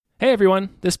Hey everyone,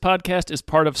 this podcast is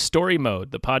part of Story Mode,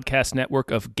 the podcast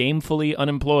network of Gamefully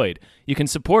Unemployed. You can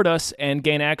support us and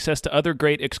gain access to other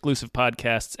great exclusive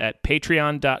podcasts at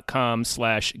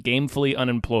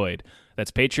patreon.com/gamefullyunemployed. That's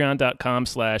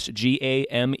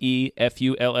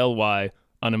patreon.com/GAMEFULLY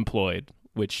unemployed,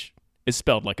 which is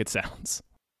spelled like it sounds.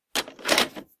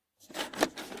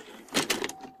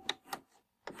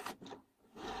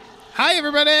 Hi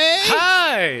everybody!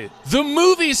 Hi! The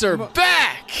movies are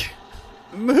back!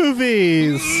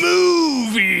 Movies.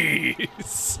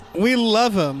 We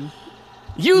love them.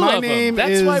 You love them.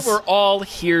 That's why we're all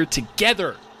here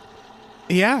together.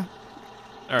 Yeah.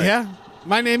 All right. Yeah.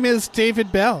 My name is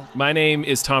David Bell. My name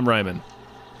is Tom Ryman.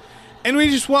 And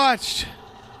we just watched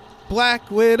Black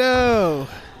Widow.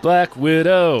 Black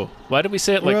Widow. Why did we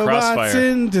say it like Robots Crossfire?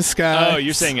 in disguise. Oh,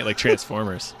 you're saying it like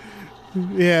Transformers.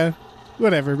 Yeah.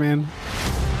 Whatever, man.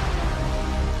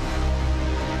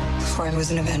 Before I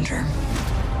was an Avenger,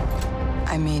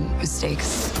 I made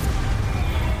mistakes.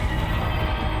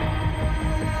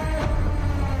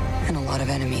 And a lot of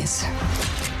enemies.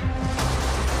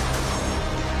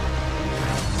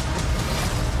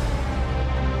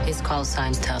 His call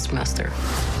sign's Taskmaster.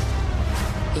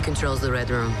 He controls the Red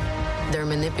Room. They're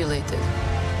manipulated,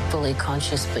 fully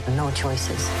conscious, but no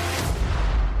choices.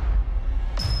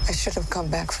 I should have come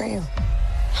back for you.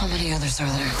 How many others are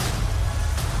there?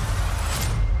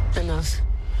 Enough.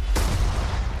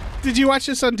 Did you watch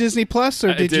this on Disney Plus,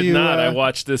 or did you? I did not. I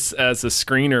watched this as a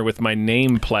screener with my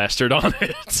name plastered on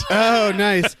it. Oh,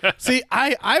 nice. See,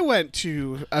 I went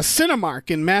to a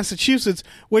Cinemark in Massachusetts,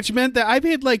 which meant that I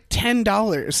paid like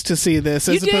 $10 to see this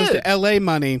as opposed to LA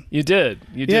money. You did.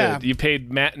 You did. Yeah. You paid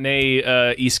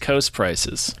matinee East Coast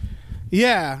prices.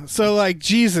 Yeah. So, like,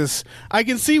 Jesus, I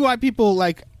can see why people,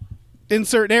 like, in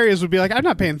certain areas would be like, I'm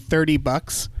not paying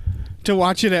 $30 to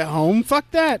watch it at home.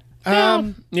 Fuck that.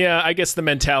 Yeah, I guess the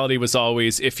mentality was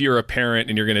always, if you're a parent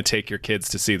and you're going to take your kids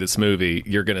to see this movie,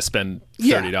 you're going to spend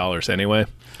 $30 anyway.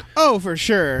 Oh, for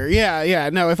sure.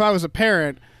 Yeah. No, if I was a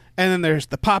parent, and then there's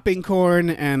the popping corn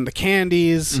and the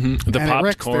candies, The and popped it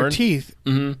wrecks corn. their teeth.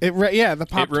 Mhm. The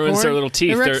popped It ruins corn. their little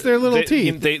teeth. It wrecks their little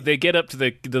teeth. They get up to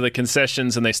the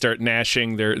concessions and they start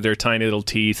gnashing their tiny little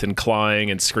teeth and clawing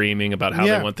and screaming about how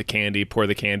they want the candy, pour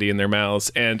the candy in their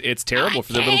mouths, and it's terrible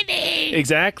for their little.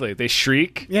 Exactly, they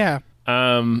shriek. Yeah.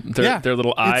 Their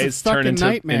little eyes turn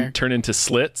nightmare. into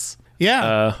slits.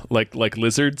 Yeah. Like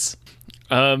lizards.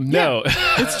 No,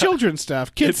 It's children's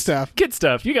stuff, kid stuff. Kid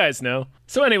stuff. You guys know.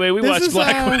 So anyway, we watched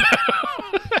Black Widow.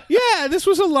 Yeah, this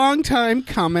was a long time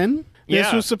coming. This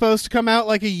Yeah. was supposed to come out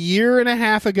like a year and a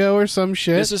half ago or some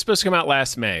shit. This was supposed to come out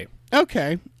last May.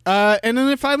 Okay. And then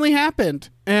it finally happened.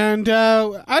 And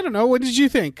I don't know. What did you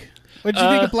think? What did you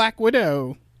think of Black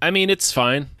Widow? I mean, it's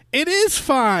fine. It is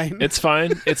fine. It's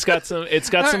fine. It's got some. It's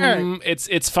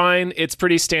fine. It's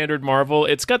pretty standard Marvel.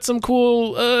 It's got some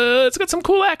cool. It's got some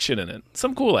cool action in it.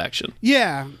 Some cool action.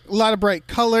 Yeah, a lot of bright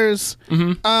colors.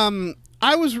 Mm-hmm.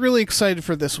 I was really excited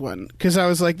for this one because I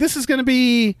was like, this is going to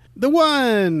be the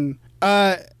one.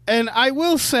 And I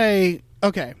will say,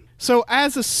 okay, so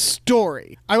as a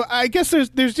story, I guess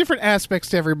there's different aspects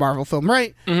to every Marvel film,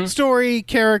 right? Mm-hmm. Story,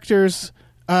 characters,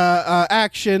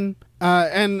 action,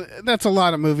 and that's a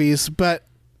lot of movies. But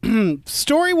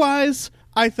story-wise,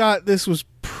 I thought this was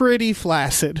pretty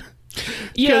flaccid.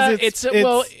 Yeah, it's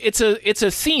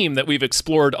a theme that we've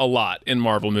explored a lot in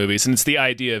Marvel movies, and it's the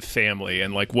idea of family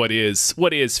and like what is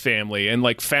family and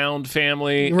like found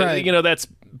family. Right. That's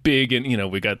big, and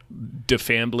we got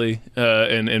DeFambly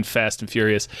and Fast and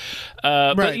Furious.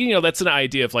 But that's an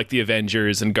idea of like the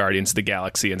Avengers and Guardians of the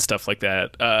Galaxy and stuff like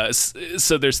that.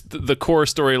 So there's the core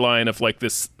storyline of like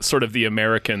this sort of the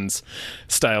Americans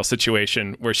style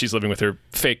situation where she's living with her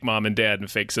fake mom and dad and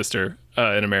fake sister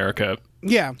in America.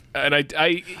 Yeah. And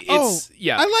I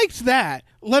liked that.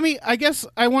 I guess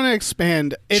I want to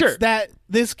expand. It's that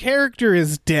this character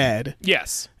is dead.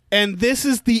 Yes. And this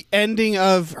is the ending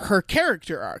of her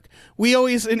character arc. We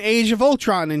always, in Age of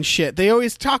Ultron and shit, they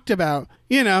always talked about,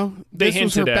 they this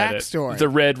was her hinted at backstory. it. The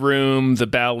Red Room, the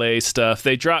ballet stuff.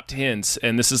 They dropped hints,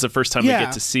 and this is the first time we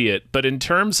get to see it. But in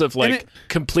terms of like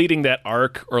completing that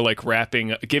arc or like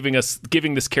giving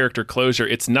this character closure,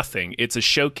 it's nothing. It's a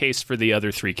showcase for the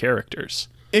other three characters.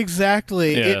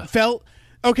 Exactly. Yeah. It felt...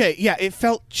 Okay, yeah, it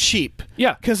felt cheap.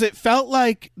 Yeah. Because it felt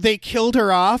like they killed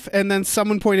her off, and then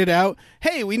someone pointed out,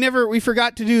 hey, we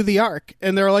forgot to do the arc.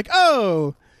 And they're like,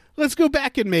 oh, let's go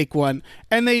back and make one.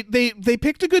 And they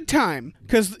picked a good time,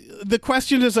 because the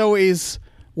question is always,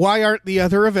 why aren't the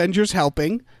other Avengers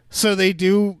helping? So they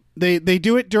do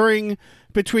it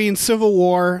between Civil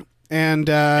War and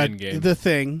Endgame. the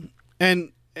Thing.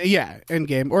 And, yeah,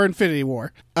 Endgame, or Infinity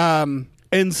War.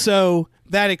 And so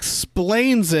that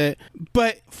explains it.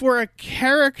 But for a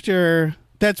character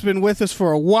that's been with us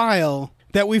for a while,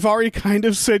 that we've already kind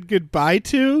of said goodbye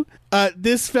to,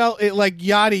 this felt it like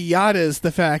yada yada's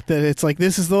the fact that it's like,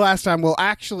 this is the last time we'll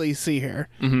actually see her.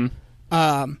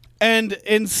 And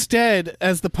instead,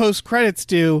 as the post-credits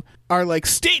do, are like,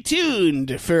 stay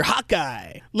tuned for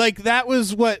Hawkeye. Like, that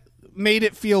was what made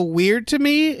it feel weird to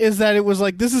me, is that it was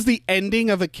like, this is the ending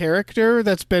of a character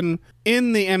that's been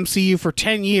in the MCU for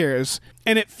 10 years,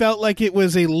 and it felt like it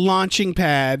was a launching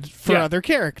pad for other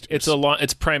characters.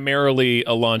 It's primarily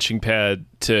a launching pad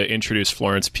to introduce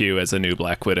Florence Pugh as a new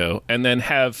Black Widow, and then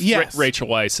have Rachel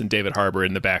Weisz and David Harbour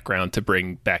in the background to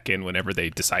bring back in whenever they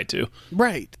decide to.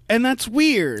 Right. And that's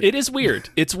weird. It is weird.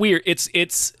 It's weird.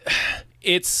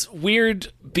 It's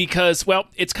weird because, well,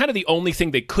 it's kind of the only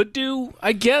thing they could do,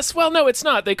 I guess. Well, no, it's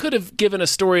not. They could have given a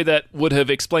story that would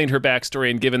have explained her backstory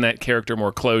and given that character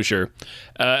more closure.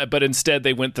 But instead,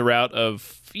 they went the route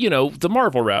of, the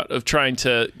Marvel route of trying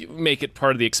to make it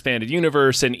part of the expanded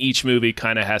universe, and each movie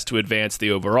kind of has to advance the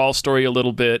overall story a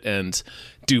little bit and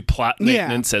do plot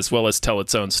maintenance as well as tell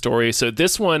its own story. So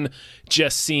this one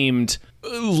just seemed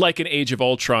like an Age of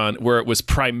Ultron where it was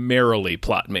primarily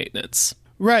plot maintenance.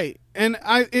 Right. And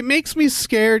it makes me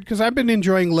scared because I've been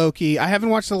enjoying Loki. I haven't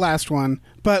watched the last one,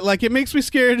 but like it makes me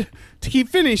scared to keep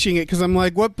finishing it because I'm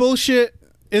like, what bullshit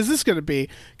is this going to be?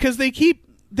 Because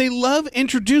they love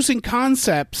introducing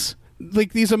concepts,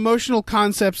 like these emotional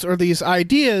concepts or these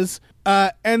ideas,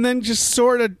 and then just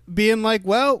sort of being like,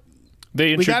 well,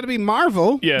 we got to be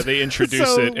Marvel. Yeah, they introduce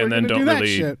so it and then don't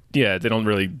really. Yeah, they don't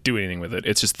really do anything with it.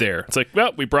 It's just there. It's like,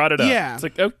 well, we brought it up. Yeah. It's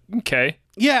like, oh, okay.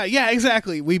 Yeah,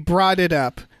 exactly. We brought it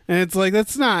up. And it's like,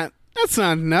 that's not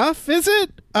enough, is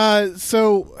it?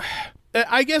 So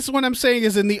I guess what I'm saying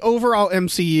is in the overall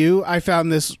MCU, I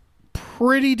found this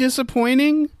pretty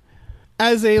disappointing.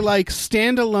 As a like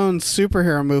standalone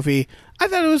superhero movie, I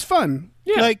thought it was fun.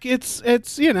 Yeah. Like it's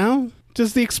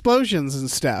just the explosions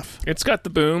and stuff. It's got the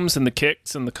booms and the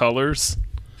kicks and the colors.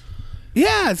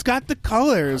 Yeah, it's got the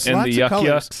colors. And lots the of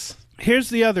colors. yucks. Here's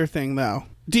the other thing though.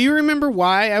 Do you remember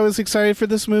why I was excited for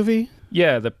this movie?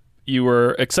 Yeah, you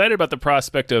were excited about the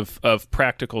prospect of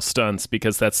practical stunts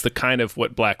because that's the kind of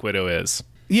what Black Widow is.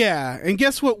 Yeah, and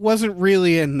guess what wasn't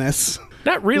really in this?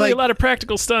 Not really a lot of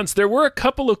practical stunts. There were a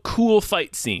couple of cool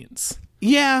fight scenes.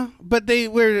 Yeah, but they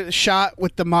were shot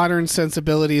with the modern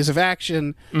sensibilities of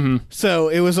action. Mm-hmm. So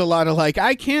it was a lot of like,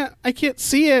 I can't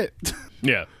see it.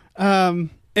 Yeah.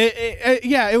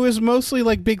 It was mostly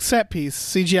like big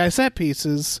CGI set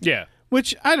pieces. Yeah.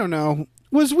 Which, I don't know,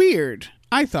 was weird,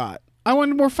 I thought. I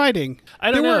wanted more fighting.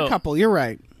 There were a couple, you're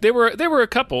right. There were a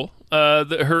couple.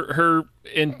 Her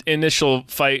initial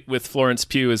fight with Florence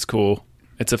Pugh is cool.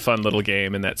 It's a fun little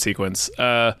game in that sequence.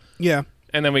 Yeah.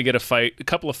 And then we get a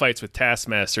couple of fights with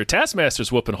Taskmaster.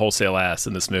 Taskmaster's whooping wholesale ass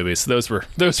in this movie, so those were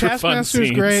fun scenes.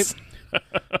 Taskmaster's great.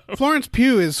 Florence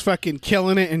Pugh is fucking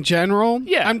killing it in general.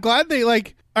 Yeah. I'm glad they all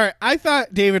right, I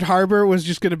thought David Harbour was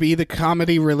just going to be the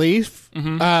comedy relief.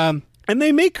 Mm-hmm. And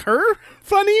they make her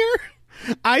funnier.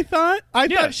 I thought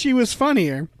she was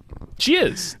funnier. She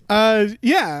is.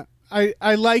 Yeah.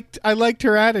 I liked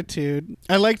her attitude.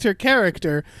 I liked her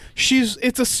character.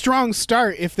 It's a strong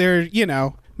start if they're,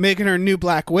 making her new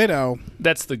Black Widow.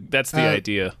 That's the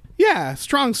idea. Yeah,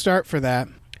 strong start for that.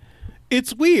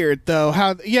 It's weird though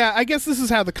I guess this is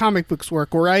how the comic books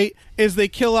work, right? Is they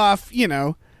kill off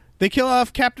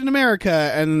Captain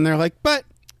America and they're like, but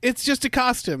it's just a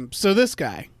costume. So this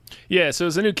guy. Yeah, so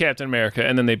it's a new Captain America,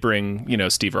 and then they bring,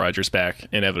 Steve Rogers back,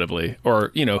 inevitably,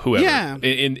 or, whoever. Yeah.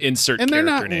 Insert and character they're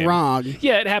not name. wrong.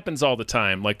 Yeah, it happens all the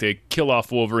time. Like, they kill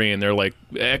off Wolverine, they're like,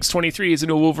 X-23 is a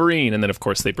new Wolverine, and then, of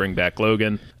course, they bring back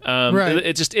Logan. Right.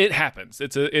 It happens.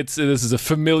 This is a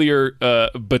familiar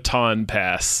baton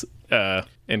pass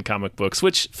in comic books,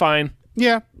 which, fine.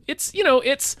 Yeah. We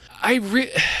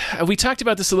talked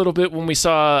about this a little bit when we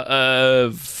saw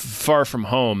Far From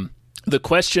Home. The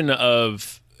question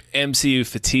of MCU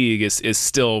fatigue is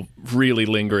still really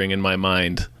lingering in my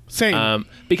mind. Same.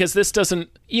 Because this doesn't,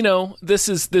 this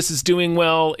is doing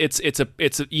well. It's a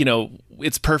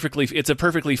perfectly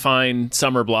fine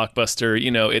summer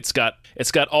blockbuster.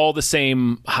 It's got all the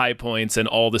same high points and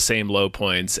all the same low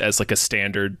points as like a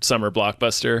standard summer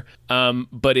blockbuster.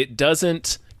 But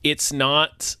it's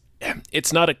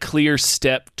not a clear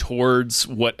step towards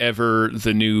whatever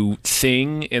the new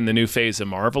thing in the new phase of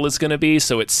Marvel is going to be.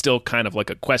 So it's still kind of like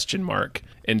a question mark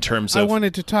in terms of... I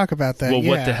wanted to talk about that, well,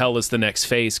 what the hell is the next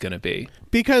phase going to be?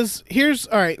 Because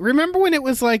all right, remember when it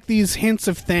was like these hints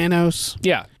of Thanos?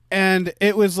 Yeah. And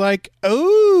it was like,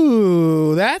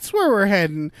 oh, that's where we're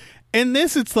heading. In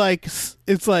this, it's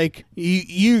like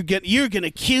you're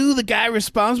gonna kill the guy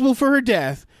responsible for her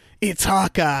death. It's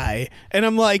Hawkeye, and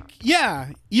I'm like, yeah,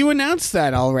 you announced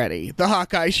that already. The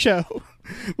Hawkeye show.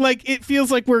 Like, it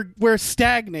feels like we're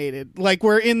stagnated. Like,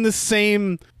 we're in the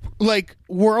same like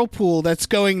whirlpool that's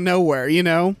going nowhere. You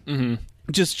know,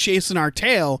 just chasing our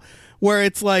tail. Where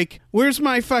it's like, where's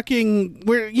my fucking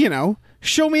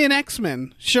show me an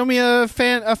X-Men, show me a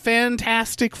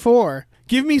Fantastic Four,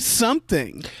 give me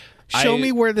something. Show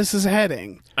me where this is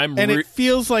heading. It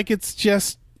feels like it's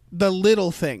just the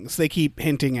little things they keep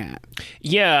hinting at.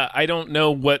 Yeah, I don't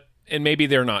know what, and maybe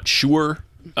they're not sure,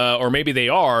 or maybe they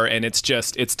are, and it's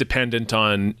dependent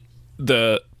on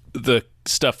the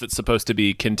stuff that's supposed to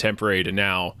be contemporary to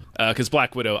now. Because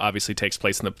Black Widow obviously takes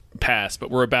place in the past,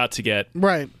 but we're about to get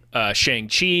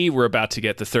Shang-Chi, we're about to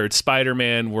get the third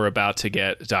Spider-Man, we're about to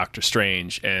get Doctor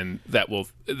Strange, and that will,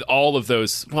 all of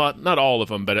those, well, not all of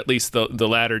them, but at least the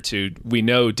latter two, we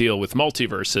know deal with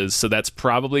multiverses, so that's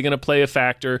probably going to play a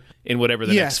factor in whatever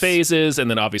the next phase is, and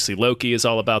then obviously Loki is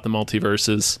all about the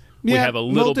multiverses. Yeah, we have a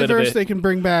little bit of it. They can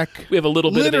bring back we have a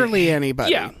little bit literally of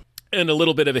anybody. Yeah, and a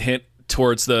little bit of a hint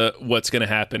towards what's going to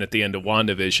happen at the end of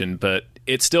WandaVision, but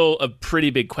it's still a pretty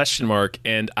big question mark,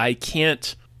 and I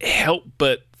can't help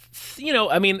but,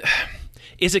 I mean,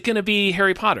 is it going to be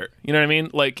Harry Potter? You know what I mean?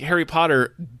 Like, Harry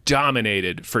Potter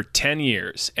dominated for 10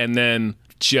 years and then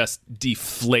just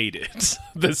deflated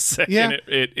the second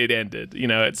it ended.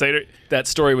 It's like that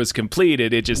story was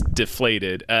completed, it just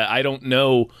deflated. I don't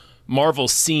know. Marvel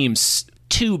seems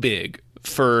too big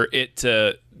for it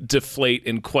to deflate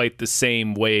in quite the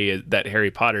same way that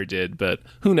Harry Potter did, but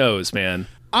who knows, man.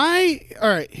 All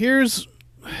right, here's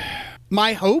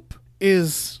my hope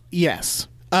is yes.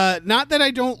 Not that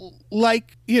I don't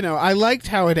like, I liked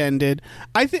how it ended.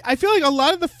 I feel like a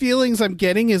lot of the feelings I'm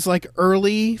getting is like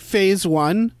early phase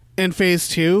 1 and phase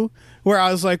 2, where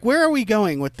I was like, where are we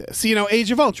going with this?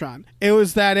 Age of Ultron. It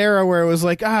was that era where it was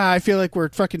like, I feel like we're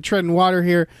fucking treading water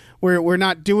here. We're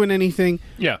not doing anything.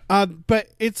 Yeah. But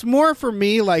it's more for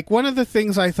me, like, one of the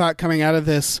things I thought coming out of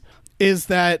this is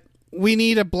that we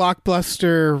need a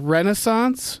blockbuster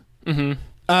renaissance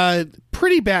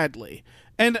pretty badly.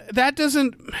 And that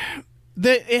doesn't...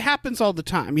 it happens all the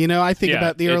time, I think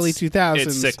about the early 2000s.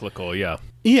 It's cyclical, yeah.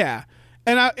 Yeah.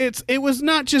 And it was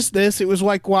not just this. It was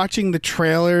like watching the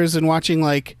trailers and watching,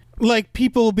 like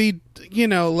people be,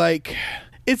 like...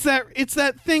 It's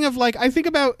that thing of, like, I think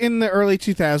about in the early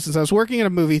 2000s, I was working in a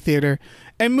movie theater,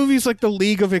 and movies like The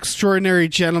League of Extraordinary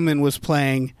Gentlemen was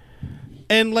playing,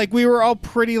 and, like, we were all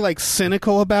pretty, like,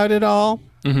 cynical about it all,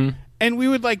 and we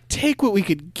would, like, take what we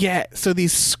could get, so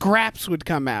these scraps would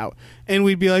come out, and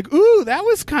we'd be like, ooh, that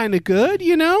was kind of good,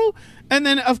 And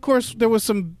then, of course, there was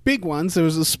some big ones. There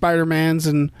was the Spider-Mans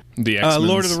and the X-Men's.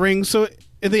 Lord of the Rings, so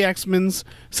the X-Men's.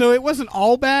 So it wasn't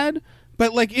all bad.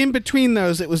 But, like, in between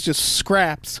those, it was just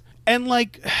scraps. And,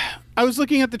 like, I was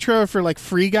looking at the trailer for, like,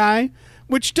 Free Guy,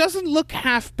 which doesn't look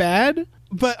half bad.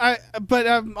 But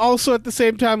I'm also at the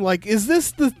same time, like, is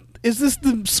this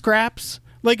the scraps?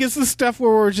 Like, is this stuff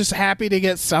where we're just happy to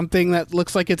get something that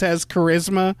looks like it has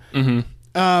charisma?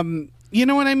 You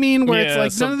know what I mean? Where it's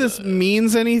like, none of this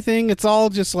means anything. It's all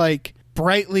just, like,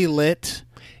 brightly lit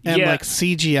and, like,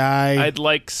 CGI. I'd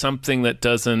like something that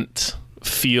doesn't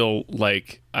feel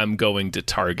like I'm going to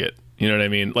Target. You know what I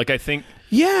mean? Like, I think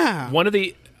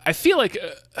I feel like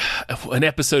an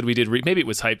episode we did, maybe it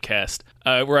was Hypecast,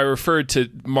 where I referred to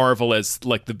Marvel as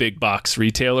like the big box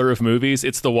retailer of movies.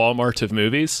 It's the Walmart of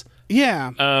movies.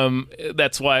 Yeah.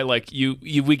 That's why, like,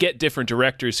 we get different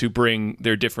directors who bring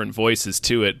their different voices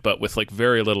to it, but with, like,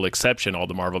 very little exception, all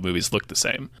the Marvel movies look the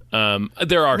same.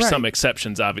 There are some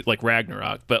exceptions, obviously, like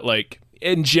Ragnarok, but, like,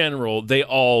 in general, they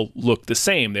all look the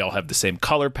same. They all have the same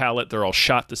color palette. They're all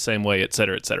shot the same way, et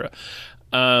cetera, et cetera.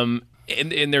 And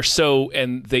they're so,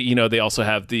 and they also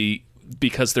have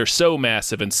because they're so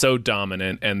massive and so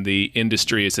dominant, and the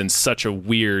industry is in such a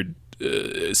weird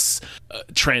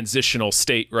transitional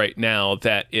state right now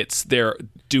that they're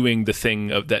doing the thing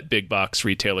that big box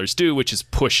retailers do, which is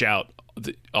push out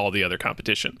all the other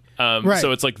competition.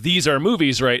 So it's like, these are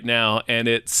movies right now, and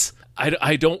it's,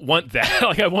 I don't want that.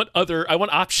 Like, I want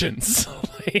options.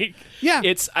 Like,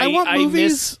 I want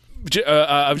movies.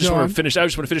 I just want to finish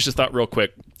this thought real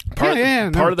quick. Part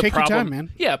of the take problem, your time,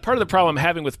 man. Yeah, part of the problem I'm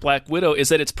having with Black Widow is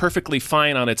that it's perfectly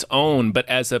fine on its own, but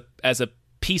as a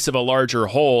piece of a larger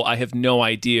whole, I have no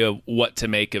idea what to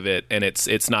make of it, and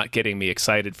it's not getting me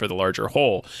excited for the larger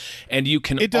whole. And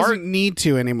it doesn't need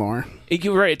to anymore.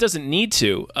 You're right, it doesn't need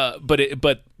to, but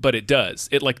it does.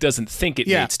 It, like, doesn't think it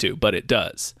needs to, but it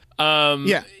does.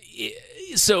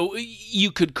 So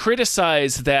you could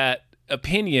criticize that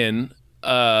opinion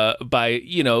by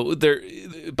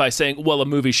saying, well, a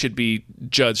movie should be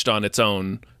judged on its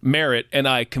own merit, and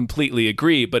I completely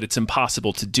agree, but it's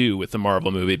impossible to do with the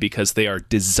Marvel movie because they are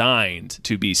designed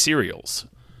to be serials.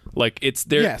 Like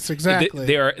yes, exactly.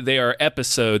 They are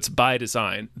episodes by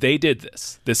design. They did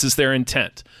this. This is their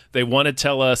intent. They want to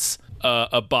tell us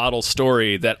a bottle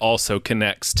story that also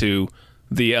connects to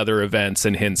the other events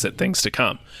and hints at things to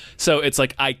come. So it's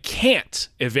like, I can't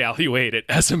evaluate it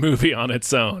as a movie on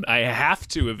its own. I have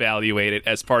to evaluate it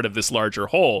as part of this larger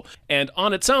whole. And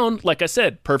on its own, like I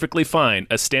said, perfectly fine.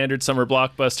 A standard summer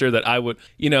blockbuster that I would,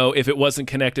 if it wasn't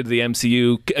connected to the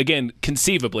MCU, again,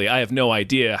 conceivably, I have no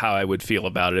idea how I would feel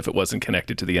about it if it wasn't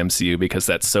connected to the MCU, because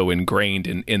that's so ingrained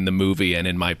in the movie and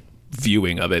in my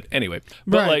viewing of it anyway.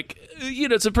 But right.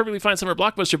 It's a perfectly fine summer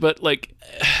blockbuster, but like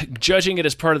judging it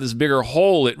as part of this bigger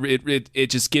whole, it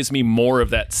just gives me more of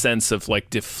that sense of like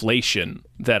deflation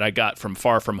that I got from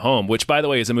Far From Home, which, by the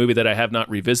way, is a movie that I have not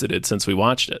revisited since we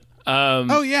watched it.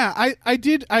 Oh yeah, I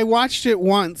did. I watched it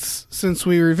once since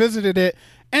we revisited it,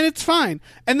 and it's fine.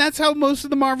 And that's how most of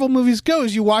the Marvel movies go,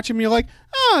 is you watch them and you're like,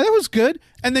 oh, that was good,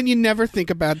 and then you never think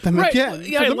about them again.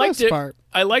 Yeah, for the most part.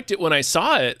 I liked it when I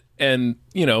saw it. And,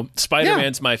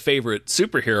 Spider-Man's my favorite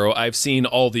superhero. I've seen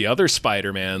all the other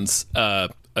Spider-Mans a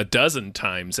dozen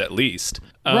times at least.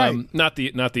 Right. Not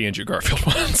the Andrew Garfield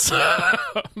ones.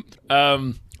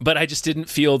 But I just didn't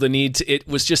feel the need to. It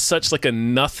was just such like a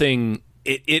nothing.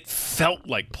 It felt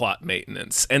like plot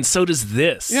maintenance. And so does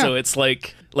this. Yeah. So it's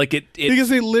like it because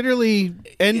they literally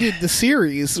ended the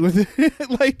series with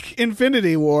like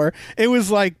Infinity War. It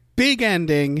was like big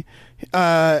ending.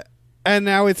 And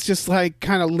now it's just like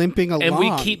kind of limping along. And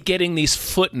we keep getting these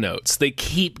footnotes. They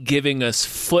keep giving us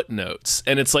footnotes.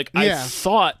 And it's like, I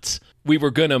thought we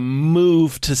were going to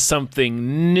move to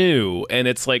something new. And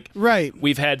it's like, right.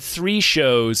 We've had 3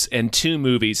 shows and 2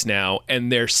 movies now,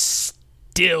 and they're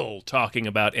still talking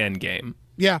about Endgame.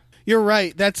 Yeah, you're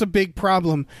right. That's a big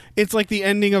problem. It's like the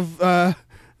ending of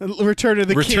Return of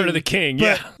the King. Return of the King,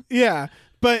 yeah. Yeah.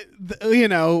 But,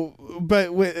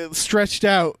 stretched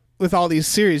out with all these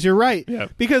series. You're right. Yeah.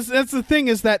 Because that's the thing,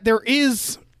 is that there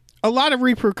is a lot of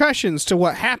repercussions to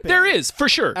what happened. There is, for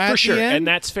sure. And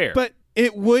that's fair. But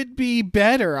it would be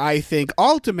better, I think,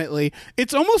 ultimately.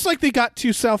 It's almost like they got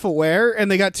too self-aware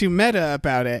and they got too meta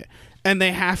about it, and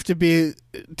they have to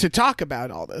talk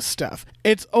about all this stuff.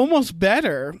 It's almost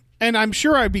better, and I'm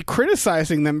sure I'd be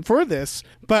criticizing them for this,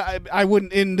 but I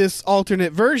wouldn't, in this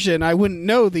alternate version, I wouldn't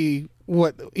know the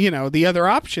other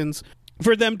options,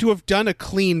 for them to have done a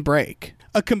clean break,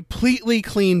 a completely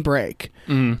clean break.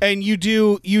 And you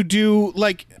do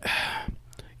like,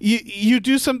 you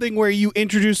do something where you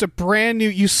introduce a brand new,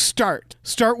 you start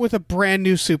with a brand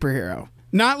new superhero,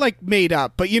 not like made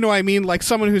up, but you know what I mean? Like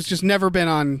someone who's just never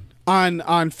been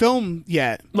on film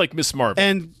yet. Like Miss Marvel.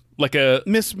 And like a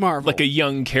Miss Marvel, like a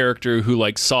young character who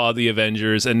like saw the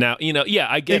Avengers, and now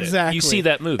I get exactly. it. You see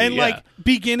that movie, and like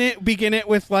begin it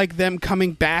with like them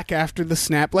coming back after the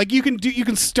snap. Like you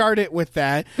can start it with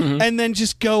that, and then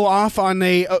just go off on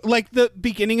a like the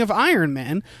beginning of Iron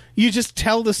Man. You just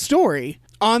tell the story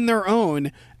on their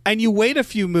own, and you wait a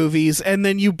few movies, and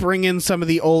then you bring in some of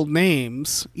the old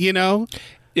names.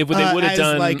 They would have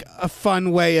done like a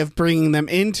fun way of bringing them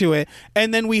into it,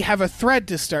 and then we have a thread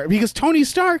to start, because Tony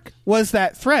Stark was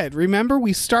that thread. Remember,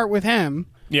 we start with him,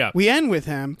 we end with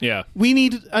him. We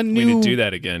need a new. We need to do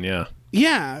that again.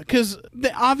 Yeah, because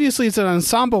obviously it's an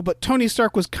ensemble, but Tony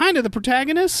Stark was kind of the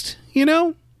protagonist.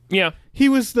 Yeah, he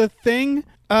was the thing,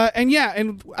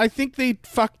 and I think they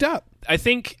fucked up. I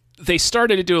think they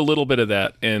started to do a little bit of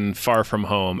that in Far From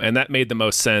Home, and that made the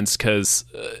most sense because.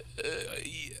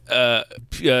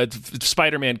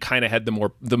 Spider-Man kind of had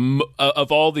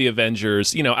of all the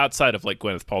Avengers, outside of like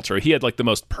Gwyneth Paltrow, he had like the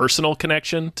most personal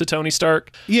connection to Tony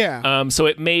Stark. Yeah. So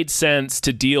it made sense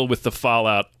to deal with the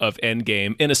fallout of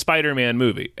Endgame in a Spider-Man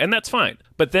movie, and that's fine.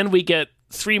 But then we get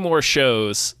 3 more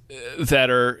shows that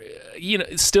are,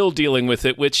 still dealing with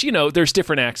it, which, there's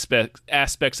different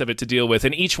aspects of it to deal with,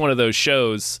 and each one of those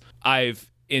shows I've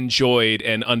enjoyed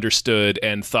and understood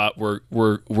and thought were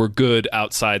good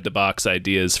outside the box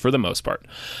ideas for the most part.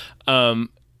 And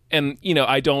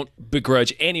I don't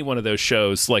begrudge any one of those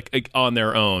shows like on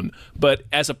their own, but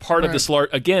as a part of this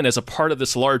as a part of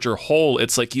this larger whole,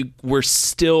 it's like we're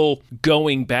still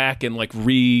going back and like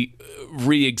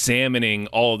re-examining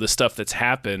all of the stuff that's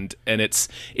happened, and it's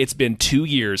been 2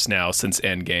 years now since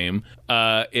Endgame.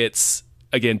 It's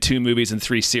again 2 movies and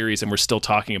 3 series, and we're still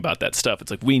talking about that stuff.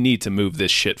 It's like, we need to move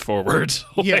this shit forward.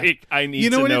 I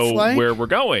need to know where we're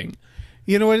going.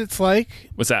 You know what it's like?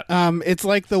 What's that? It's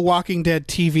like the Walking Dead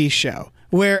TV show,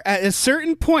 where at a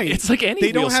certain point, it's like any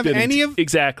they don't have any of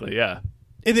exactly. Yeah.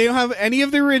 They don't have any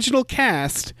of the original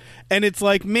cast, and it's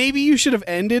like maybe you should have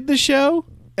ended the show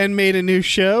and made a new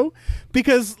show,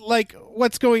 because like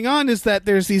what's going on is that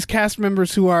there's these cast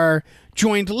members who are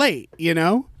joined late, you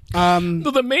know.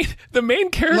 The main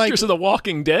characters of The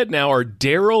Walking Dead now are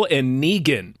Daryl and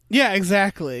Negan. Yeah,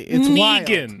 exactly. It's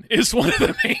Negan wild. is one of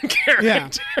the main characters. Yeah.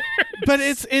 But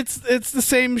it's the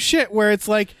same shit where it's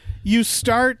like you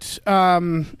start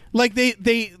like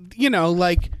they you know,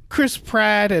 like Chris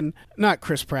Pratt and not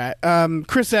Chris Pratt,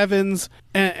 Chris Evans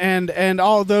and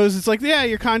all of those. It's like, yeah,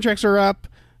 your contracts are up.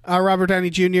 Robert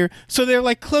Downey Jr. So they're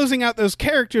like closing out those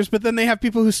characters, but then they have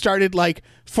people who started like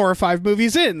 4 or 5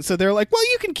 movies in. So they're like,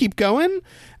 well, you can keep going,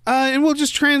 and we'll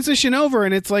just transition over.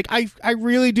 And it's like, I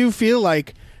really do feel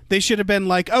like they should have been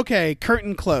like, okay,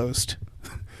 curtain closed.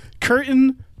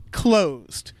 Curtain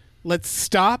closed. Let's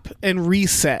stop and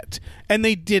reset. And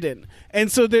they didn't.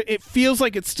 And so it feels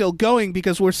like it's still going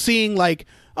because we're seeing like,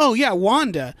 oh yeah,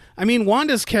 Wanda. I mean,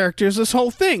 Wanda's character is this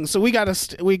whole thing. So we gotta,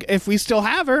 if we still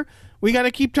have her, we got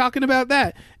to keep talking about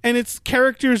that. And it's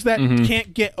characters that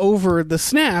can't get over the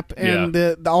snap and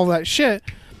all that shit.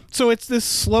 So it's this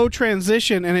slow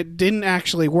transition, and it didn't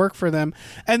actually work for them.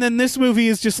 And then this movie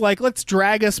is just like, let's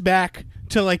drag us back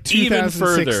to like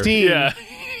 2016. Even further.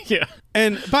 Yeah.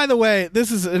 And by the way, this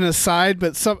is an aside,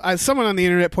 but someone on the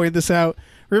internet pointed this out.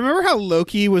 Remember how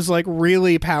Loki was like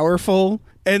really powerful?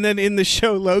 And then in the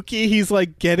show Loki, he's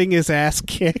like getting his ass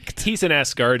kicked. He's an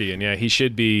Asgardian, yeah. He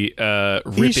should be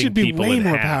ripping people way in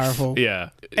more half. Powerful. Yeah,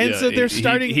 and yeah. so they're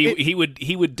starting. He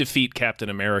would defeat Captain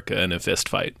America in a fist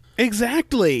fight.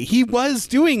 Exactly, he was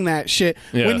doing that shit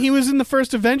when he was in the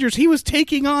first Avengers. He was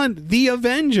taking on the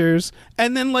Avengers,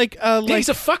 and then he's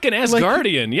a fucking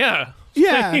Asgardian, yeah.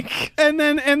 Yeah, and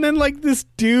then like this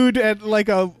dude at like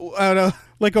a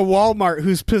Walmart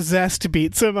who's possessed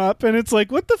beats him up, and it's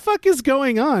like, what the fuck is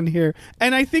going on here?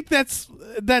 And I think that's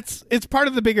it's part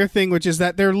of the bigger thing, which is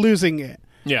that they're losing it.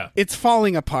 Yeah, it's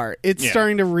falling apart. It's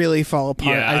starting to really fall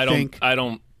apart. Yeah, I think. I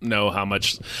don't know how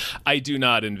much. I do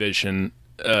not envision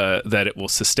that it will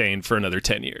sustain for another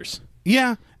 10 years.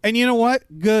 Yeah, and you know what?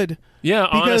 Good. Yeah,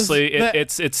 honestly,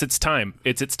 it's its time.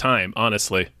 It's its time.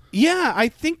 Honestly. Yeah, I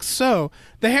think so.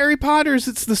 The Harry Potters,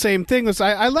 it's the same thing.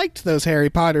 I liked those Harry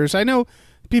Potters. I know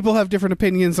people have different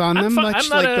opinions on them, much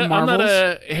like the Marvels. I'm not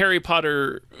a Harry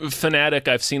Potter fanatic.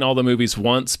 I've seen all the movies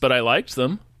once, but I liked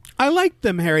them. I liked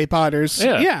them, Harry Potters.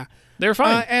 Yeah. They're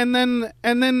fine. And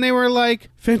then they were like,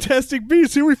 Fantastic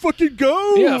Beasts, here we fucking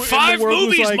go. Yeah, 5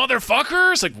 movies, like,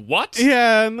 motherfuckers. Like, what?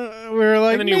 Yeah, and we were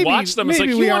like, and then you watch them, it's like,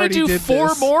 you want to do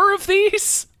 4 more of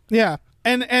these? Yeah.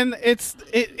 And it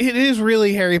is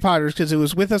really Harry Potter's because it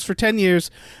was with us for 10 years.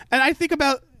 And I think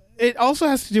about it also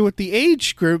has to do with the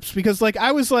age groups, because like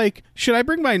I was like, should I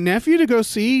bring my nephew to go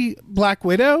see Black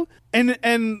Widow? And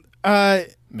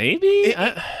maybe?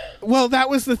 Well, that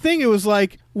was the thing. It was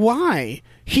like, why?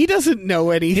 He doesn't know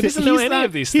anything. He doesn't know any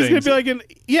of these things. He's going to be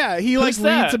like, he like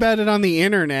reads about it on the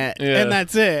internet, and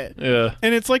that's it. Yeah.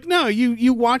 And it's like, no,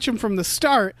 you watch him from the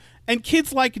start, and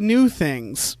kids like new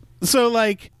things. So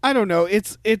like, I don't know.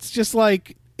 It's just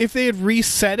like if they had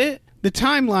reset it, the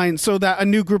timeline, so that a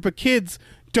new group of kids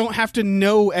don't have to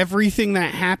know everything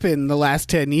that happened the last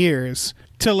 10 years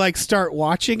to like start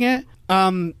watching it.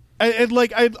 I'll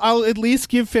at least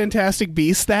give Fantastic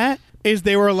Beasts that is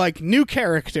they were like new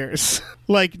characters,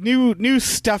 like new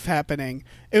stuff happening.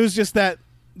 It was just that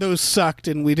those sucked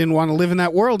and we didn't want to live in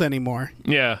that world anymore.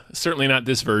 Yeah, certainly not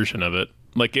this version of it.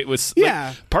 Like it was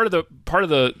part of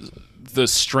the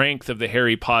strength of the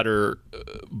Harry Potter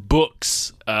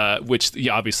books, which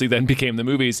obviously then became the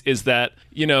movies, is that,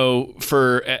 you know,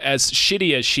 for as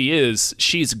shitty as she is,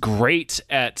 she's great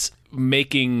at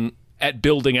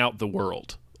building out the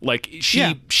world. Like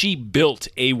she built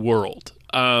a world.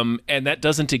 And that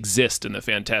doesn't exist in the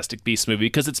Fantastic Beasts movie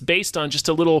because it's based on just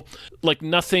a little like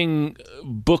nothing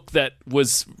book that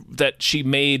she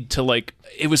made to like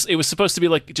it was supposed to be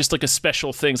like just like a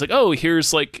special thing. It's like, oh,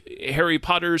 here's like Harry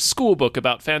Potter's school book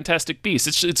about Fantastic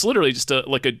Beasts. It's literally just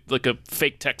a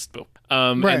fake textbook.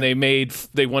 Right. And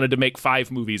they wanted to make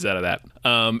 5 movies out of that.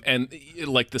 And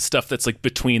like the stuff that's like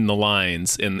between the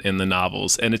lines in the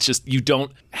novels. And it's just, you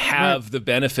don't have the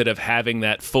benefit of having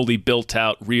that fully built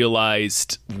out,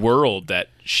 realized world that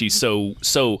she so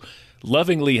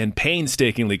lovingly and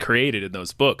painstakingly created in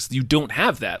those books. You don't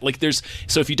have that. Like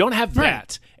so if you don't have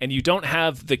that and you don't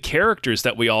have the characters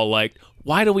that we all liked,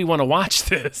 why do we want to watch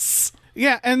this?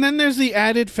 Yeah, and then there's the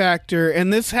added factor,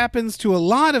 and this happens to a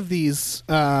lot of these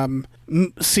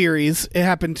series. It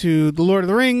happened to The Lord of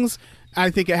the Rings.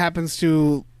 I think it happens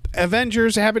to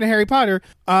Avengers. It happened to Harry Potter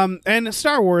and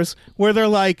Star Wars, where they're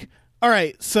like, all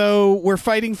right, so we're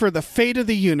fighting for the fate of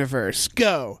the universe.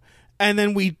 Go. And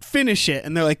then we finish it,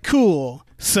 and they're like, cool.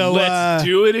 So let's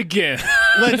do it again.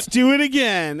 Let's do it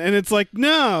again. And it's like,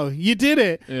 no, you did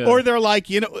it. Yeah. Or they're like,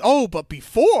 but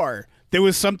before there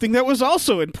was something that was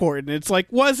also important. It's like,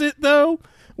 was it though?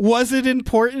 Was it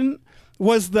important?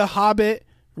 Was The Hobbit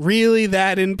really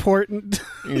that important?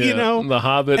 Yeah, The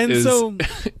Hobbit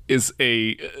is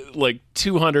a like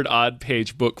 200 odd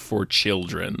page book for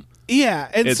children. Yeah,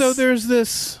 and so there's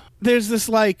this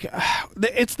like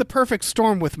it's the perfect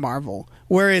storm with Marvel,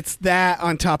 where it's that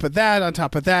on top of that on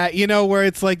top of that, where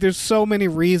it's like there's so many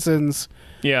reasons.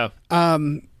 Yeah.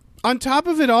 On top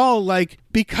of it all, like,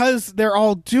 because they're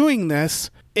all doing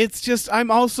this, it's just, I'm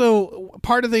also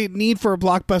part of the need for a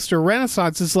blockbuster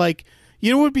renaissance is like,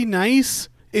 what would be nice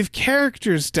if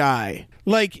characters die.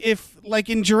 Like if, like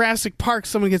in Jurassic Park,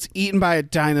 someone gets eaten by a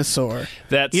dinosaur.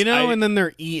 And then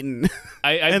they're eaten.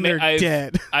 And they're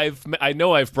dead. I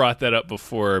know I've brought that up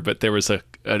before, but there was an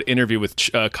interview with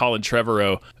Colin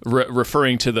Trevorrow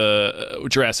referring to the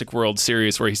Jurassic World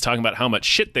series where he's talking about how much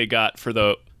shit they got for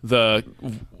the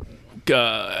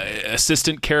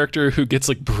assistant character who gets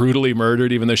like brutally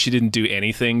murdered even though she didn't do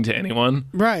anything to anyone.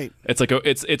 Right. It's like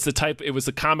it's the type. It was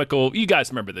a comical. You guys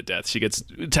remember the death? She gets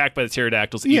attacked by the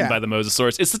pterodactyls, eaten by the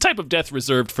mosasaurus. It's the type of death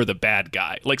reserved for the bad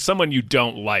guy, like someone you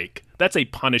don't like. That's a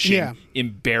punishing,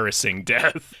 embarrassing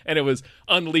death, and it was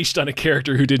unleashed on a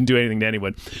character who didn't do anything to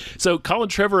anyone. So Colin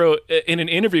Trevorrow, in an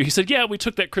interview, he said, "Yeah, we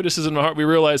took that criticism to heart. We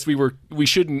realized we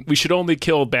should only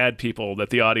kill bad people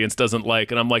that the audience doesn't like."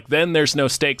 And I'm like, then there's no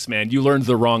stakes, man. You learned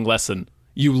the wrong lesson.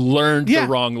 You learned the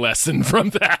wrong lesson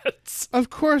from that. Of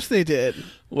course they did.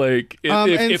 Like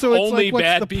if so only like,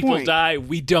 bad people die,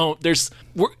 we don't.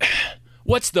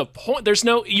 What's the point? There's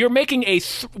no. You're making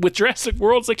with Jurassic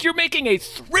World. It's like you're making a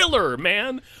thriller,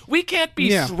 man. We can't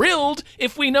be thrilled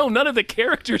if we know none of the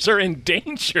characters are in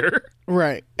danger.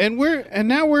 Right, and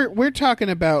now we're talking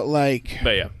about like.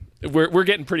 But yeah, we're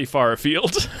getting pretty far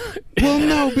afield. Well,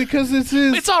 no, because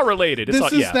it's all related.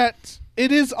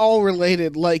 It is all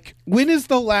related. Like, when is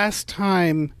the last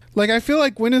time? Like, I feel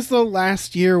like when is the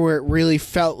last year where it really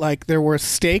felt like there were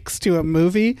stakes to a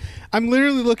movie? I'm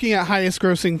literally looking at highest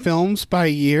grossing films by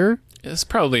year. It's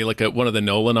probably like one of the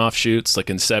Nolan offshoots, like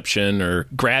Inception or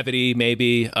Gravity,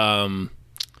 maybe.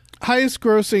 Highest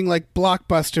grossing, like,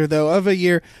 blockbuster, though, of a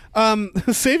year.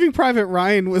 Saving Private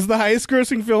Ryan was the highest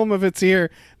grossing film of its year.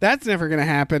 That's never going to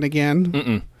happen again.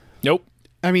 Mm-mm. Nope.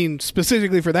 I mean,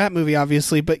 specifically for that movie,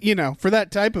 obviously, but, for that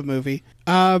type of movie.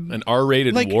 An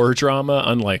R-rated war drama?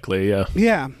 Unlikely, yeah.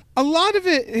 Yeah. A lot of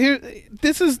it here,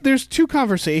 there's two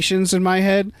conversations in my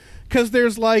head, because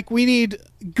there's like, we need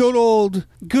good old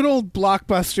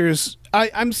blockbusters.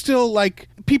 I'm still like,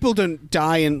 people don't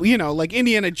die in, like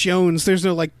Indiana Jones, there's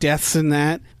no like deaths in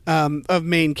that, of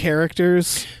main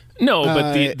characters. No,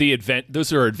 but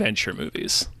those are adventure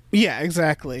movies. Yeah,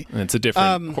 exactly. And it's a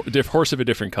different horse of a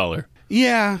different color.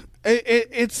 Yeah,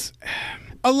 it's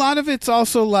a lot of it's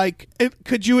also like,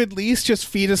 could you at least just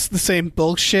feed us the same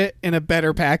bullshit in a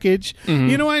better package? Mm-hmm.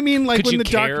 You know what I mean? Like when the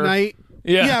Dark Knight,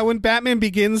 when Batman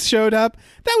Begins showed up,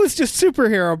 that was just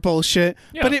superhero bullshit,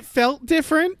 but it felt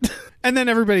different, and then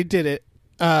everybody did it,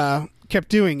 kept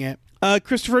doing it.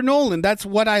 Christopher Nolan, that's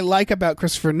what I like about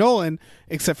Christopher Nolan,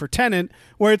 except for Tenet,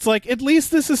 where it's like, at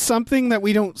least this is something that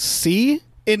we don't see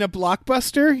in a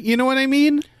blockbuster, you know what I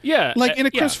mean? Yeah. Like in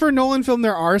a Christopher Nolan film,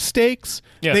 there are stakes.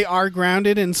 Yeah. They are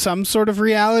grounded in some sort of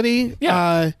reality.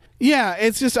 Yeah.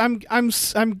 It's just I'm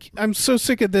so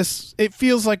sick of this. It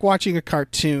feels like watching a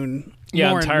cartoon.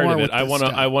 Yeah, I'm tired of it. I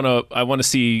want to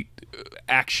see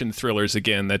action thrillers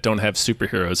again that don't have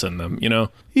superheroes in them,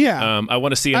 Yeah. I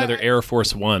want to see another Air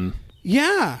Force One.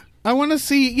 Yeah. I want to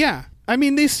see I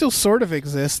mean, they still sort of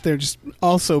exist. They're just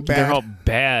also bad. They're all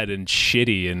bad and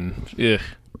shitty and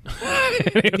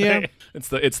anyway, yeah.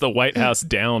 It's the White House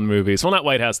Down movies. Well, not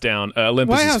White House Down.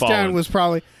 Olympus White Has House Fallen. Down was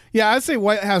probably. Yeah, I'd say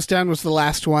White House Down was the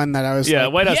last one that I was. Yeah,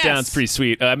 like, White House Down's pretty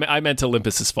sweet. I meant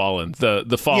Olympus Has Fallen.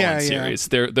 The Fallen series.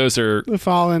 Those are the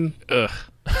Fallen.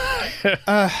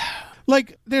 Ugh.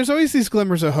 Like, there's always these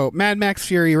glimmers of hope. Mad Max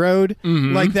Fury Road.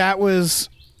 Mm-hmm. Like that was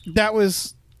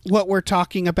what we're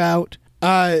talking about.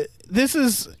 This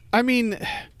is, I mean,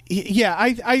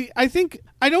 I think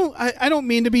I don't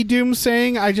mean to be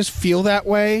doomsaying. I just feel that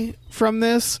way from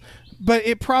this, but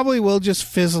it probably will just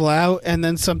fizzle out, and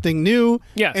then something new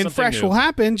and fresh will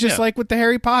happen, just like with the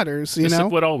Harry Potters. You know,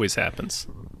 like what always happens.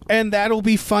 And that'll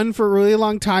be fun for a really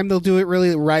long time. They'll do it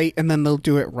really right, and then they'll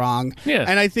do it wrong. Yeah.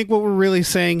 And I think what we're really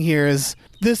saying here is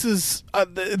this is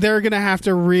they're gonna have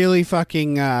to really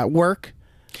fucking work.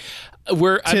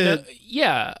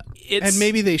 And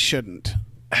maybe they shouldn't.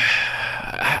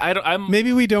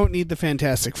 Maybe we don't need the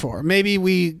Fantastic Four. Maybe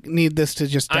we need this to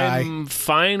just die. I'm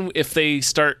fine if they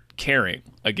start caring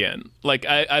again. Like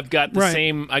I've got the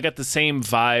same. I got the same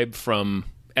vibe from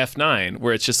F9,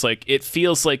 where it's just like it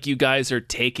feels like you guys are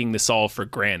taking this all for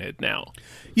granted now.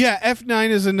 Yeah, F9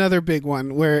 is another big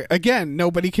one where, again,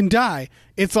 nobody can die.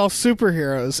 It's all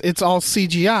superheroes. It's all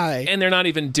CGI. And they're not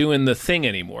even doing the thing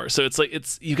anymore. So it's like,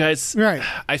 it's you guys. Right.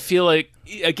 I feel like,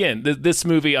 again, this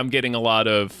movie, I'm getting a lot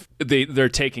of, they're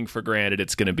taking for granted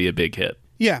it's going to be a big hit.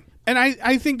 Yeah. And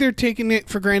I think they're taking it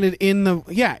for granted in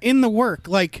the work.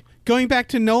 Like, going back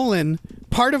to Nolan,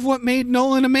 part of what made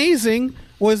Nolan amazing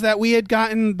was that we had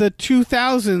gotten the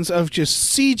 2000s of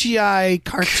just CGI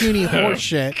cartoony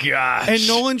horseshit. Gosh. And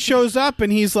Nolan shows up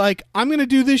and he's like, I'm going to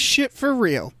do this shit for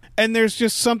real. And there's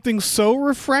just something so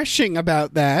refreshing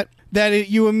about that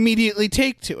you immediately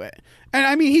take to it. And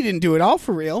I mean, he didn't do it all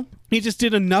for real. He just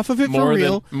did enough of it for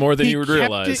real. More than you would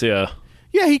realize, yeah.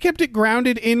 Yeah, he kept it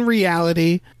grounded in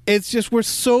reality. It's just we're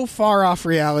so far off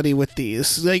reality with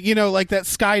these. Like, like that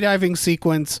skydiving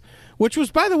sequence, which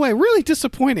was, by the way, really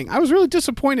disappointing. I was really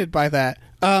disappointed by that.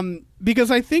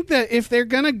 Because I think that if they're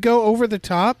going to go over the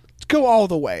top, go all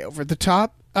the way over the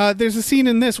top. There's a scene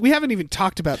in this. We haven't even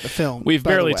talked about the film. We've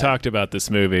barely talked about this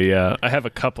movie. Yeah, I have a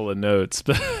couple of notes,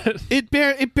 but it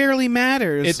barely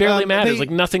matters. It barely matters.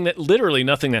 Literally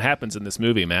nothing that happens in this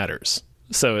movie matters.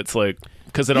 So it's like,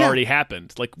 because it already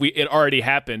happened. Like it already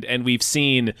happened, and we've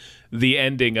seen the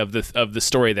ending of the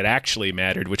story that actually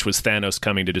mattered, which was Thanos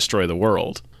coming to destroy the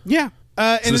world. Yeah.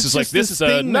 So this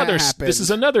is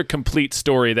another complete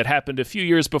story that happened a few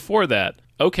years before that.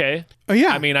 Okay. Oh yeah.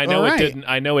 I mean, I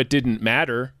know it didn't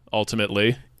matter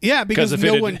ultimately. Yeah, because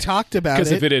no one talked about it.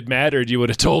 Because if it had mattered, you would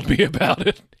have told me about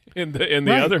it in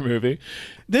the other movie.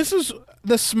 This was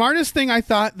the smartest thing I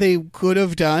thought they could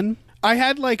have done. I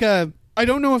had I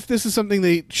don't know if this is something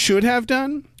they should have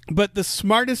done, but the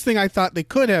smartest thing I thought they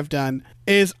could have done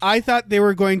is I thought they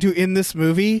were going to, in this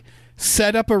movie,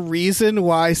 set up a reason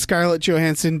why Scarlett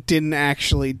Johansson didn't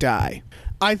actually die.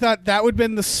 I thought that would have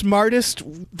been the smartest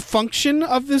function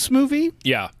of this movie.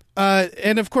 Yeah.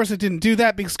 And of course it didn't do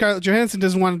that because Scarlett Johansson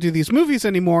doesn't want to do these movies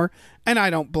anymore, and I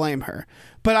don't blame her.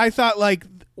 But I thought,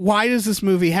 why is this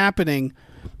movie happening?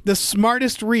 The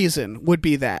smartest reason would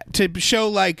be that, to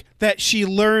show that she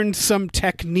learned some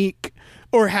technique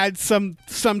or had some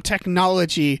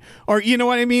technology, or you know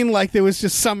what I mean? There was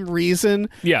just some reason,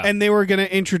 and they were going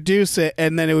to introduce it,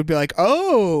 and then it would be like,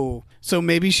 oh, so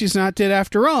maybe she's not dead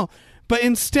after all. But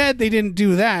instead, they didn't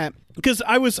do that, because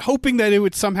I was hoping that it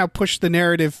would somehow push the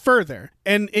narrative further,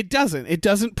 and it doesn't. It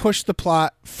doesn't push the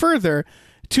plot further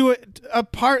to a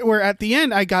part where at the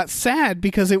end I got sad,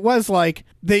 because it was like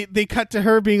they cut to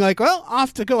her being like, well,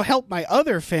 off to go help my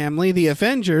other family, the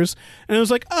Avengers, and it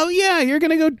was like, oh yeah, you're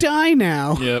gonna go die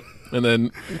now. Yep. And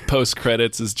then post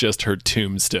credits is just her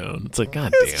tombstone. It's like,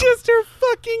 god damn, it's just her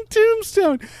fucking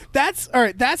tombstone. That's all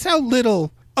right. That's how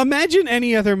little. Imagine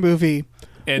any other movie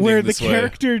where the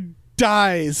character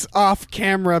dies off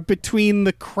camera between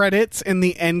the credits and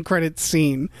the end credits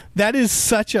scene. That is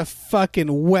such a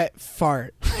fucking wet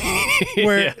fart.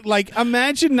 Where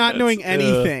imagine not knowing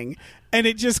anything and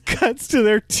it just cuts to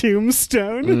their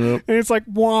tombstone and it's like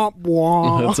womp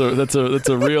womp.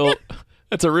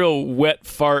 That's a real wet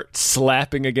fart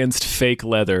slapping against fake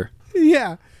leather.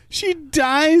 Yeah. She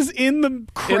dies in the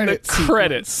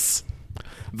credits.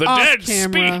 The off dead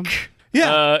camera. speak.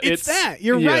 Yeah, it's that.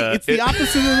 You're right. It's the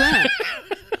opposite of that.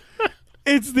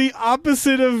 It's the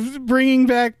opposite of bringing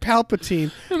back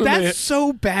Palpatine. That's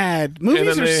so bad.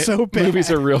 Movies are so bad. Movies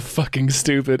are real fucking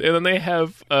stupid. And then they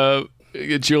have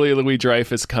Julia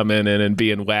Louis-Dreyfus come in and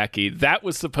being wacky. That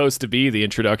was supposed to be the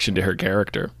introduction to her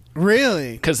character.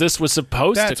 Really? Because this was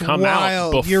supposed to come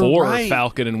out before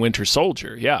Falcon and Winter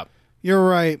Soldier. Yeah. You're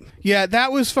right. Yeah,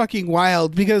 that was fucking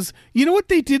wild, because you know what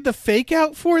they did the fake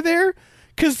out for there?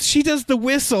 Because she does the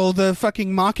whistle, the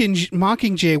fucking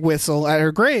Mockingjay whistle at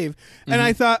her grave. And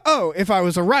I thought, oh, if I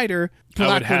was a writer,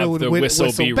 Black Widow would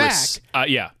whistle back.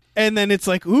 Yeah. And then it's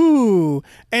like, ooh.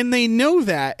 And they know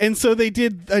that. And so they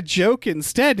did a joke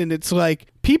instead. And it's like,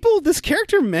 this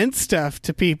character meant stuff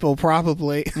to people,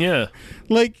 probably. Yeah.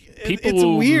 People it's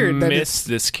weird that miss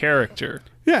this character.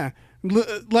 Yeah.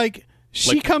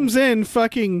 She comes in,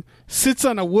 fucking sits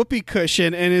on a whoopee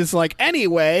cushion and is like,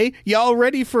 anyway, y'all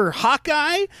ready for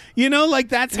Hawkeye?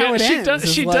 That's how it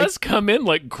ends. She does come in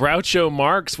like Groucho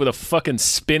Marx with a fucking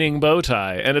spinning bow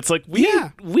tie. And it's like,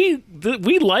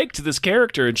 we liked this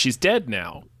character, and she's dead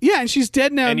now. Yeah, and she's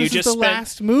dead now, and this is the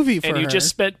last movie for her. And you just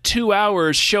spent 2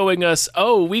 hours showing us,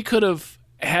 we could have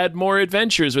had more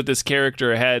adventures with this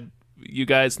character had you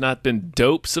guys not been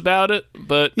dopes about it,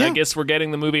 but I guess we're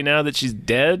getting the movie now that she's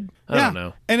dead. I don't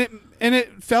know. And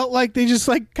it felt like they just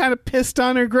like kind of pissed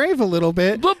on her grave a little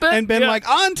bit and been like,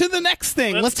 on to the next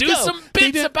thing. Let's do go. some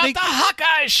bits about the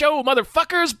Hawkeye show,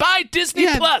 motherfuckers, by Disney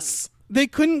Plus. They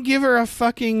couldn't give her a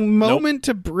fucking moment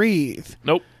to breathe.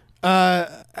 Nope.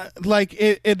 Like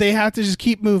they have to just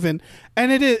keep moving,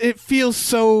 and it feels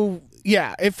so.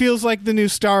 Yeah, it feels like the new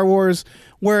Star Wars,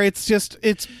 where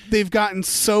they've gotten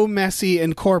so messy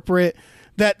and corporate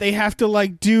that they have to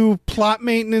like do plot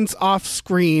maintenance off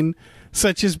screen,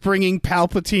 such as bringing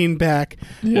Palpatine back,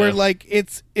 where like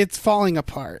it's falling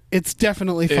apart. It's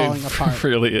definitely falling apart. It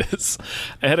really is.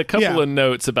 I had a couple of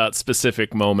notes about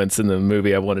specific moments in the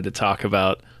movie I wanted to talk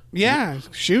about. Yeah,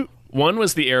 shoot. One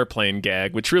was the airplane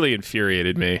gag, which really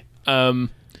infuriated me.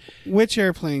 Which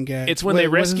airplane gag? It's when they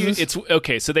rescue. It's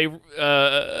okay. So they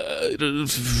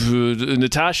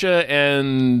Natasha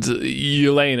and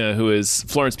Yelena, who is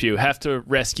Florence Pugh, have to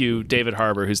rescue David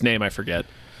Harbour, whose name I forget,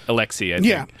 Alexei, I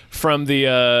think, from the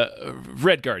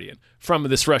Red Guardian, from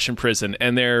this Russian prison,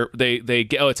 and they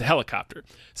get, it's a helicopter.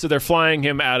 So they're flying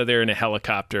him out of there in a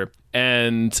helicopter,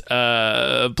 and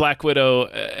Black Widow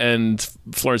and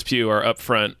Florence Pugh are up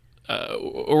front.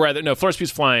 Or rather, no, Florence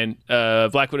Pugh's flying.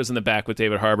 Black Widow's in the back with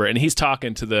David Harbour, and he's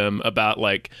talking to them about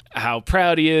like how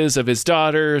proud he is of his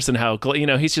daughters and how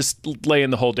he's just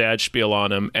laying the whole dad spiel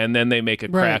on him. And then they make a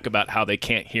crack about how they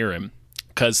can't hear him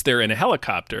because they're in a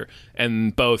helicopter,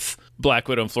 and both Black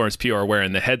Widow and Florence Pugh are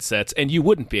wearing the headsets, and you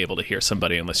wouldn't be able to hear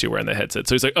somebody unless you're wearing the headset.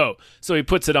 So he's like, oh, so he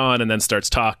puts it on and then starts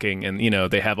talking, and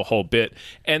they have a whole bit,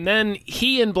 and then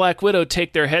he and Black Widow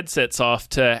take their headsets off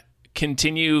to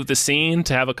continue the scene,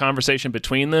 to have a conversation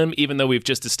between them, even though we've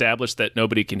just established that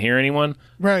nobody can hear anyone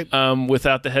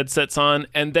without the headsets on.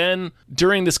 And then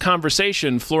during this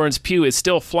conversation, Florence Pugh is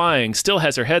still flying, still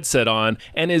has her headset on,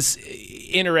 and is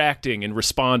interacting and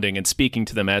responding and speaking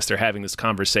to them as they're having this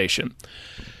conversation.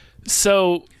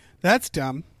 So that's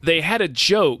dumb. They had a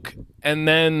joke and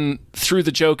then threw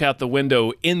the joke out the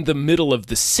window in the middle of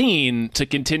the scene to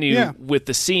continue with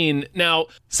the scene. Now,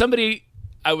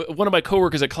 one of my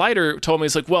coworkers at Collider told me,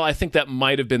 it's like, well, I think that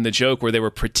might have been the joke where they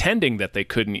were pretending that they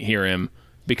couldn't hear him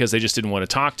because they just didn't want to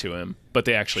talk to him, but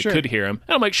they actually could hear him.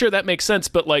 And I'm like, sure, that makes sense,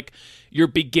 but like, you're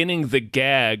beginning the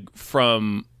gag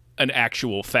from an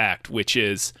actual fact, which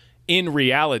is, in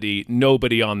reality,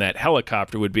 nobody on that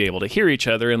helicopter would be able to hear each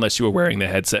other unless you were wearing the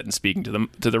headset and speaking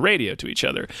to the radio to each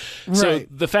other. Right. So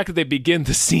the fact that they begin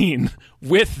the scene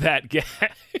with that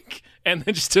gag and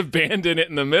then just abandon it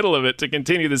in the middle of it to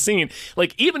continue the scene,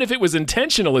 like, even if it was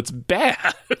intentional, it's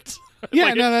bad. Yeah,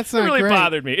 like, that's not really great.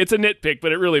 Bothered me. It's a nitpick,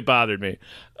 but it really bothered me.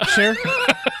 Sure.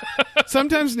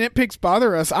 Sometimes nitpicks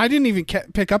bother us. I didn't even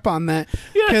pick up on that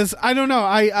because I don't know.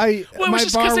 My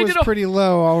bar was pretty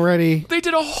low already. They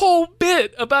did a whole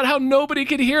bit about how nobody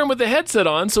could hear him with the headset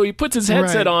on, so he puts his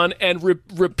headset on and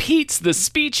repeats the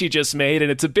speech he just made, and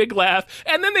it's a big laugh.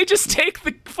 And then they just take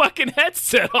the fucking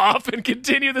headset off and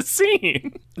continue the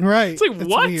scene. Right. It's like, that's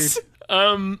what?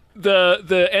 Weird.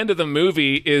 The end of the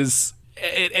movie is.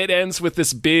 It ends with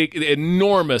this big,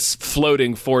 enormous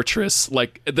floating fortress,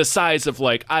 like the size of,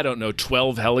 like, I don't know,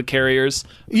 12 helicarriers.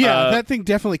 Yeah, that thing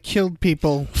definitely killed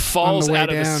people. Falls on the way out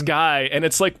of down. the sky, and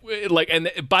it's like, and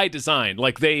by design,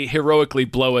 like, they heroically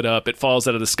blow it up. It falls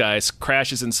out of the sky,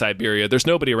 crashes in Siberia. There's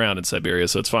nobody around in Siberia,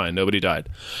 so it's fine. Nobody died.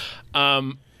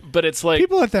 But it's like,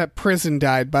 people at that prison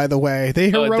died, by the way.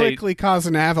 They heroically cause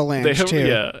an avalanche too.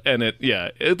 Yeah, and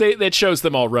it shows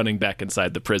them all running back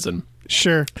inside the prison.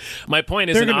 Sure. My point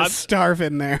is, they're going to starve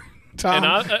in there.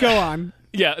 Tom, go on.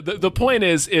 Yeah, the point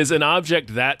is an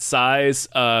object that size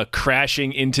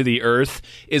crashing into the Earth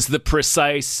is the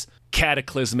precise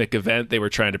cataclysmic event they were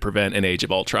trying to prevent in Age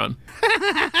of Ultron.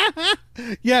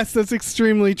 Yes, that's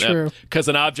extremely true. Because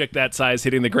an object that size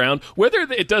hitting the ground, whether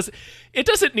it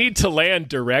doesn't need to land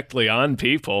directly on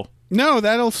people. No,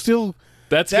 that's gonna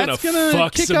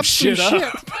fuck kick some up shit some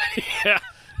up. Yeah.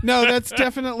 No, that's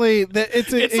definitely it's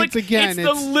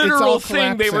the literal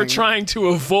thing they were trying to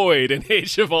avoid in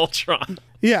Age of Ultron.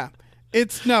 Yeah,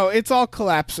 it's all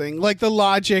collapsing. Like the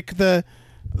logic,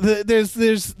 there's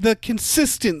the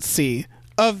consistency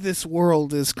of this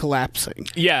world is collapsing.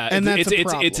 Yeah, and that's a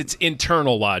problem. It's its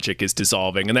internal logic is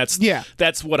dissolving, and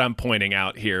that's what I'm pointing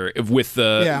out here with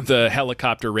the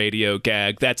helicopter radio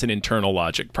gag. That's an internal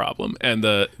logic problem, and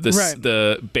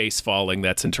the base falling,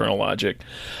 that's internal logic.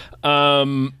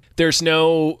 There's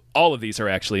no. All of these are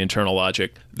actually internal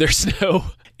logic. There's no.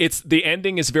 It's the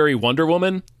ending is very Wonder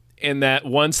Woman. In that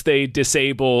once they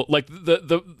disable, like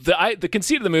the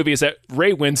conceit of the movie is that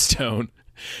Ray Winstone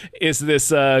is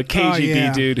this KGB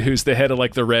Oh, dude who's the head of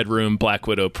like the Red Room Black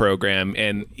Widow program,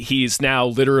 and he's now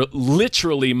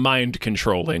literally mind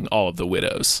controlling all of the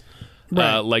widows.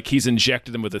 Right. Like he's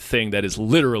injected them with a thing that is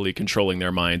literally controlling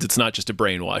their minds. It's not just a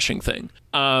brainwashing thing.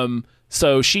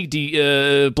 So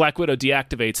Black Widow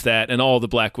deactivates that, and all the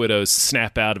Black Widows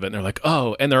snap out of it, and they're like,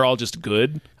 oh, and they're all just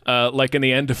good. Like in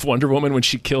the end of Wonder Woman when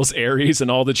she kills Ares,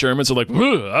 and all the Germans are like, I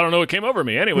don't know what came over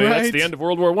me. Anyway, Right. that's the end of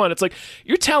World War I. It's like,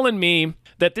 you're telling me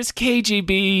that this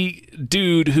KGB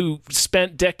dude who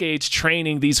spent decades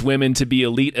training these women to be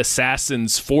elite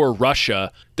assassins for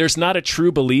Russia, there's not a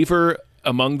true believer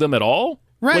among them at all?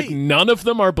 Right. Like, none of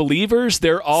them are believers.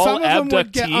 They're all Some of them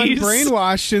would get abductees.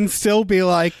 unbrainwased and still be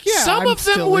like, yeah, Some I'm of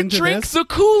them still would into drink this. the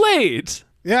Kool-Aid.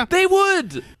 Yeah. They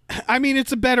would. I mean,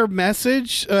 it's a better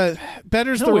message.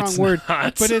 Better's the No, wrong it's word,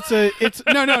 not. but it's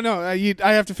no.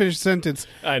 I have to finish the sentence.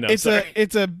 I know, It's sorry.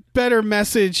 it's a better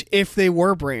message if they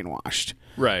were brainwashed.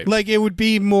 Right. Like, it would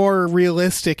be more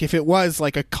realistic if it was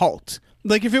like a cult.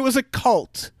 Like, if it was a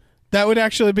cult, that would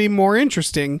actually be more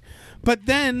interesting. But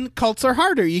then cults are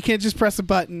harder. You can't just press a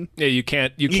button. Yeah, you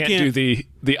can't can't- do the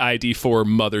ID4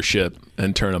 mothership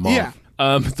and turn them Yeah.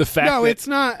 off. The fact No, that it's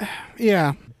not.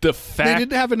 Yeah. the They fact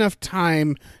didn't have enough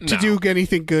time to No. do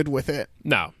anything good with it.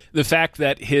 No. The fact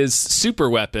that his super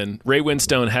weapon, Ray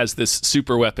Winstone has this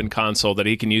super weapon console that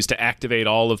he can use to activate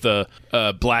all of the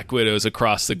Black Widows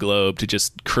across the globe to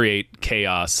just create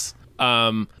chaos.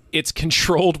 It's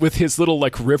controlled with his little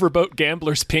like riverboat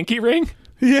gambler's pinky ring.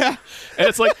 Yeah. And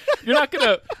it's like, you're not going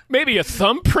to, maybe a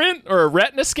thumbprint or a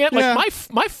retina scan. Like Yeah.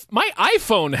 my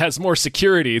iPhone has more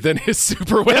security than his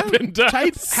super weapon does.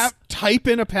 Type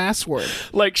in a password.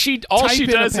 Like all Type she in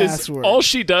a does is password. all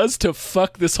she does to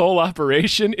fuck this whole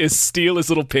operation is steal his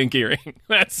little pinky ring.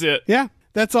 That's it. Yeah,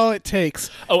 that's all it takes.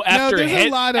 Oh, after there's a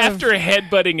lot of after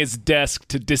headbutting his desk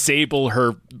to disable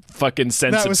her fucking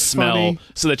sense That of was smell funny.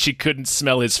 so that she couldn't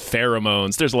smell his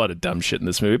pheromones. There's a lot of dumb shit in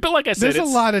this movie. But like I said, there's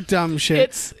a lot of dumb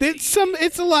shit. It's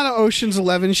a lot of Ocean's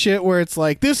 11 shit where it's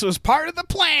like, this was part of the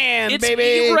plan, it's,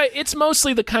 baby. you're right. It's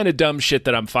mostly the kind of dumb shit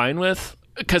that I'm fine with.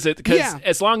 Because Yeah.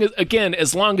 as long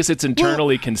as it's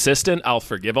internally consistent, I'll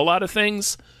forgive a lot of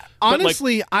things.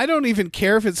 Honestly, I don't even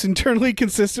care if it's internally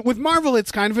consistent. With Marvel,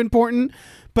 it's kind of important,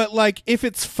 but like if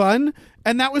it's fun,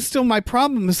 and that was still my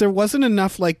problem, is there wasn't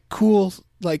enough like cool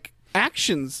like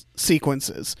actions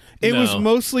sequences. It was No.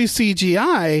 mostly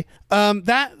CGI.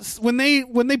 That's when they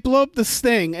blow up this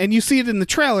thing, and you see it in the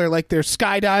trailer, like they're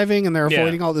skydiving and they're Yeah.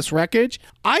 avoiding all this wreckage.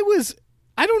 I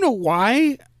don't know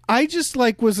why. I just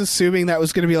like was assuming that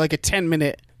was going to be like a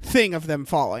 10-minute thing of them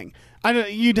falling.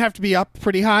 You'd have to be up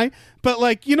pretty high, but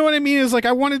like, you know what I mean? Is like,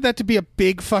 I wanted that to be a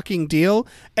big fucking deal,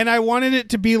 and I wanted it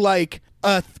to be like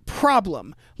a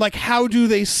problem. Like, how do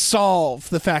they solve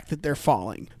the fact that they're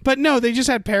falling? But no, they just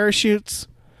had parachutes.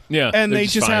 Yeah, And they're they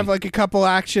just fine. have like a couple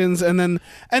actions, and then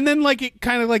like it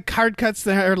kind of like hard cuts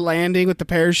their landing with the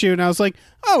parachute, and I was like,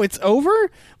 oh, it's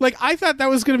over? Like, I thought that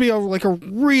was going to be like a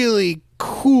really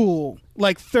cool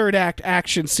like third act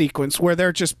action sequence where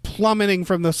they're just plummeting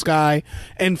from the sky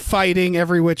and fighting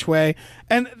every which way.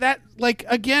 And that, like,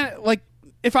 again, like,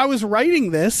 if I was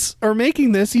writing this or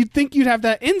making this, you'd think you'd have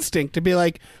that instinct to be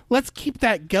like, let's keep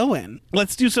that going.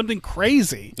 Let's do something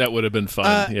crazy. That would have been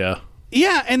fun. Yeah.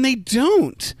 Yeah, and they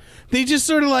don't. They just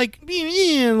sort of like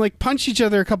punch each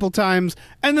other a couple times,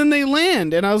 and then they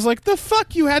land. And I was like, "The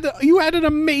fuck! You had an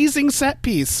amazing set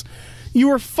piece. You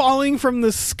were falling from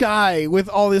the sky with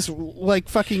all this like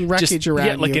fucking wreckage around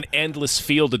yeah, like you. an endless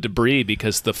field of debris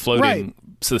because the floating, Right.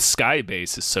 so the sky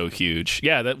base is so huge.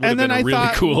 Yeah, that would have And been then a I really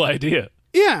thought- cool idea.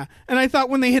 Yeah, and I thought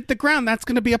when they hit the ground, that's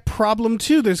going to be a problem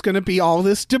too. There's going to be all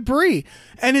this debris,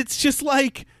 and it's just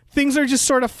like things are just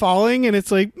sort of falling, and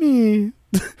it's like,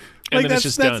 And then it's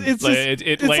just done. It's Like, just, it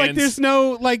it's like lands- there's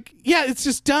no like, yeah, it's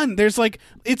just done. There's like,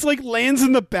 it's like lands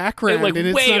in the background, Like and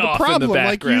it's way not off a problem, in the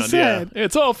like background. you said. Yeah.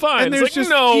 It's all fine. And It's there's like, just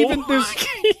no.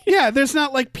 even there's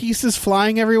not like pieces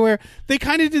flying everywhere. They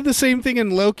kind of did the same thing in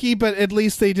Loki, but at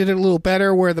least they did it a little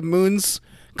better, where the moon's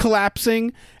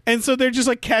collapsing, and so they're just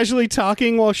like casually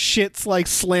talking while shit's like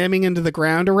slamming into the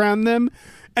ground around them.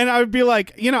 And I would be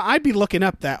like, I'd be looking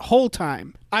up that whole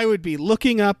time. I would be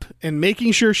looking up and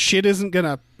making sure shit isn't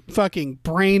gonna fucking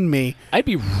brain me. I'd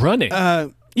be running.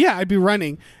 Yeah, I'd be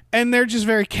running. And they're just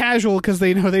very casual because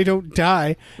they know they don't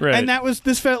die. Right. And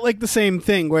this felt like the same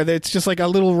thing, where it's just like a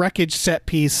little wreckage set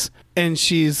piece, and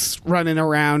she's running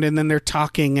around, and then they're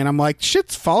talking, and I'm like,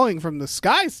 shit's falling from the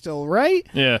sky still, right?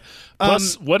 Yeah.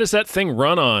 Plus, what does that thing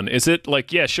run on? Is it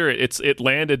like, yeah, sure, it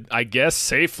landed, I guess,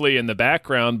 safely in the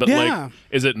background, but Yeah. like,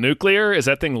 is it nuclear? Is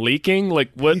that thing leaking?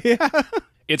 Like, what? Yeah.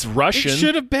 It's Russian. It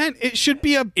should have been. It should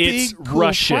be a big cool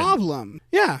Russian. problem.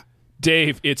 Yeah.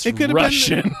 Dave, it's It could have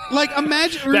Russian. been like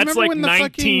imagine. That's Remember like when the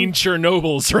 19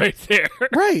 Chernobyls right there.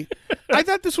 Right. I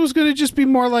thought this was going to just be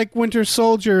more like Winter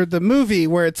Soldier, the movie,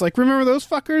 where it's like, remember those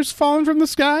fuckers falling from the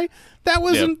sky? That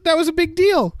wasn't. Yep. That was a big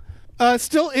deal.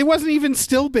 Still, it wasn't even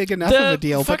still big enough of a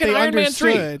deal. But Fucking they Iron Man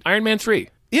understood. 3. Iron Man 3.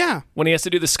 Yeah. When he has to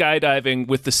do the skydiving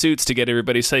with the suits to get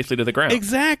everybody safely to the ground.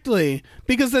 Exactly.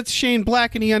 Because that's Shane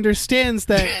Black, and he understands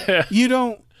that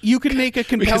you can make a Because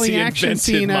compelling he action invented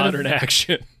scene out modern of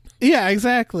action. Yeah,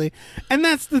 exactly. And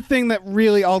that's the thing that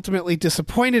really ultimately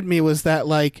disappointed me was that,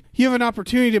 like, you have an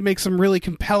opportunity to make some really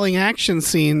compelling action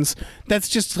scenes that's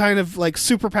just kind of like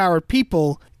superpowered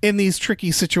people in these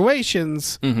tricky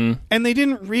situations. Mm-hmm. And they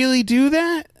didn't really do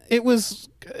that. It was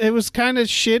kind of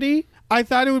shitty. I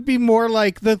thought it would be more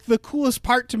like the coolest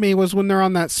part to me was when they're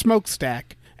on that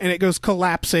smokestack and it goes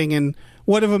collapsing and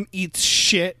one of them eats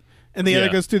shit and the other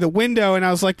goes through the window. And I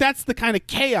was like, that's the kind of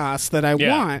chaos that I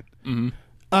want. Mm-hmm.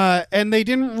 And they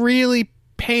didn't really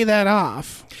pay that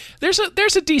off. There's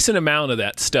a decent amount of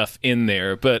that stuff in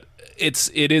there, but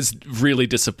it is really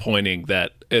disappointing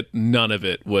that none of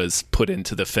it was put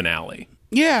into the finale.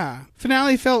 Yeah,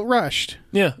 finale felt rushed.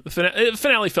 Yeah, the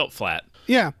finale felt flat.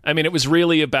 Yeah, I mean, it was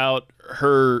really about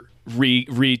her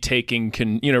reclaiming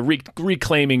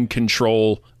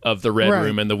control of the Red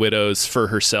Room and the Widows for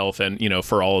herself, and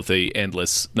for all of the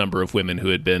endless number of women who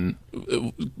had been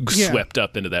swept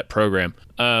up into that program.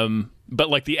 But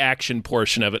like the action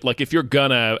portion of it, like if you're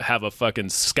gonna have a fucking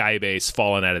sky base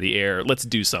falling out of the air, let's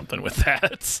do something with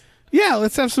that. Yeah,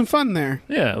 let's have some fun there.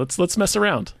 Yeah, let's mess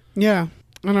around. Yeah,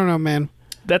 I don't know, man.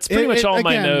 That's pretty much all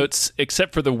my notes,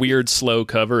 except for the weird slow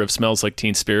cover of "Smells Like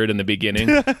Teen Spirit" in the beginning.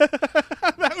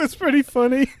 That was pretty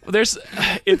funny.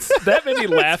 That made me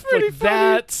laugh. Like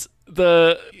that's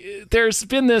there's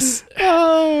been this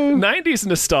 90s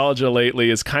nostalgia lately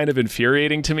is kind of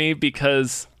infuriating to me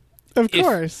because of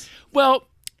course. Well,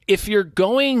 if you're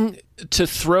going to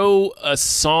throw a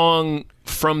song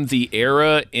from the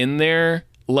era in there,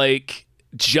 like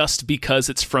just because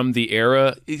it's from the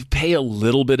era, pay a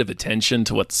little bit of attention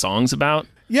to what the song's about.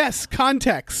 Yes,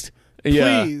 context.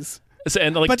 Please. Yeah.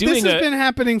 And like but this has been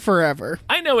happening forever.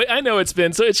 I know it's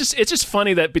been. So it's just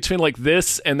funny that between like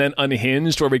this and then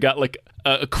Unhinged, where we got like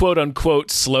a quote unquote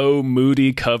slow,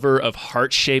 moody cover of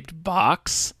Heart-Shaped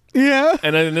Box. Yeah.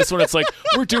 And then in this one, it's like,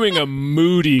 we're doing a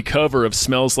moody cover of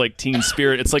Smells Like Teen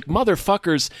Spirit. It's like,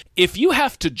 motherfuckers, if you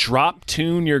have to drop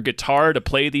tune your guitar to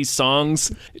play these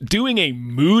songs, doing a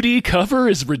moody cover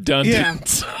is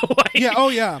redundant. Yeah. Oh,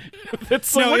 yeah.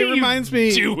 It's like, what are reminds you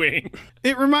me, doing?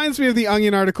 It reminds me of the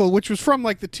Onion article, which was from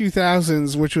like the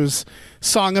 2000s, which was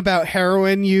song about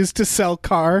heroin used to sell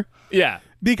car. Yeah.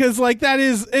 Because like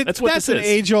that's an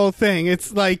age-old thing.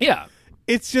 It's like... Yeah.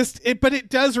 It's just but it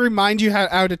does remind you how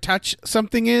out of touch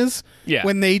something is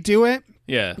when they do it.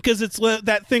 Yeah. Because it's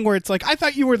that thing where it's like, I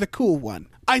thought you were the cool one.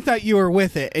 I thought you were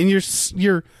with it. And you're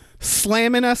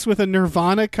slamming us with a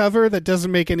Nirvana cover that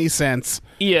doesn't make any sense.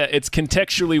 Yeah, it's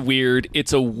contextually weird.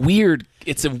 It's a weird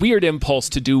impulse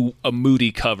to do a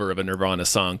moody cover of a Nirvana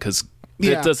song because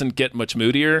it doesn't get much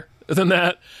moodier than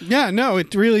that. Yeah, no,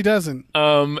 it really doesn't.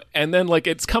 And then like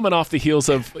it's coming off the heels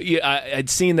of I'd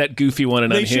seen that goofy one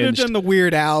in Unhinged. They should have done the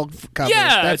Weird Al cover.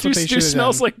 Yeah, that's what they should have done.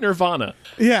 Smells Like Nirvana.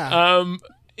 Yeah.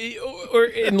 Or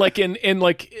in the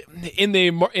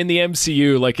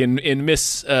MCU, like in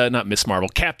not Miss Marvel,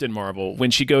 Captain Marvel,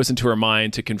 when she goes into her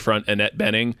mind to confront Annette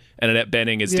Bening, and Annette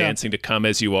Bening is dancing to "Come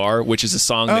As You Are," which is a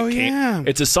song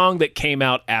it's a song that came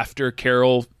out after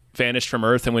Carol vanished from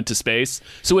Earth and went to space.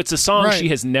 So it's a song she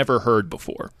has never heard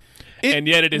before. And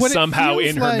yet it is somehow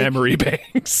in her memory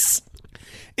banks.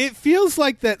 It feels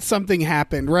like that something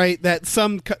happened, right? That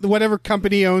whatever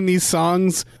company owned these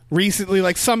songs recently,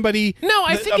 like somebody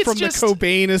I think it's from the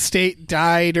Cobain estate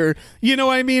died, or you know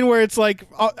what I mean? Where it's like,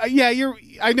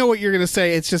 I know what you're going to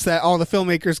say. It's just that all the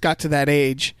filmmakers got to that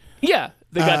age. Yeah.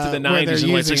 They got to the 90s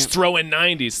and like throw in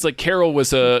 90s. It's like Carol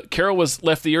was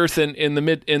left the earth in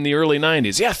the early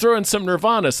 90s. Yeah, throw in some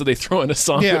Nirvana, so they throw in a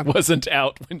song that wasn't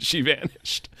out when she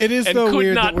vanished. It is so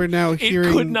weird that we're now hearing.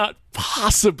 It could not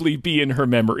possibly be in her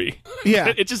memory.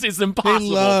 Yeah, it just is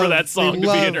impossible for that song to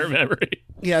be in her memory.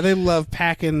 Yeah, they love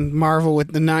packing Marvel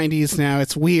with the 90s now.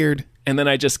 It's weird. And then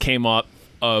I just came up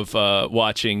of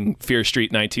watching Fear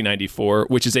Street 1994,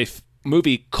 which is a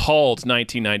movie called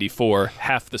 1994.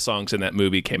 Half the songs in that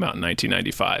movie came out in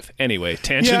 1995. Anyway,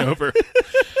 tangent over.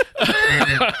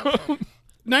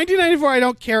 1994 I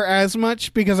don't care as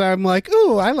much because I'm like,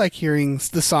 ooh, I like hearing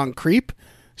the song Creep.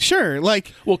 Sure,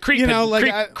 like well, Creep, you know,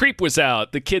 like Creep was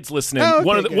out. The kids listening. Oh,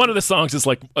 okay, one of the songs is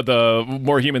like the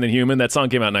More Human Than Human. That song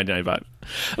came out in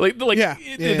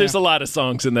 1995. There's a lot of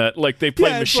songs in that. Like they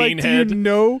play Machine Head. Do you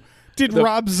know? Did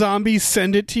Rob Zombie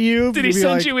send it to you? Did he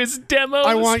send you his demos?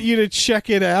 I want you to check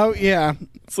it out. Yeah.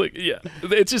 It's like, yeah.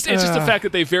 It's just the fact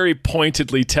that they very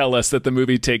pointedly tell us that the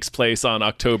movie takes place on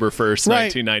October 1st,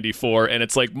 1994. And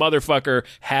it's like, motherfucker,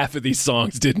 half of these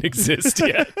songs didn't exist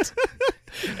yet.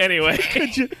 Anyway.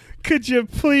 Could you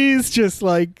please just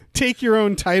like take your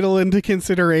own title into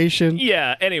consideration?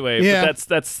 Yeah. Anyway, but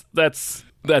that's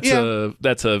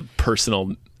a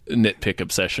personal nitpick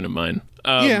obsession of mine.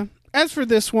 Yeah. As for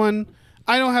this one,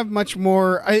 I don't have much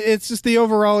more. It's just the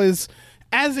overall is,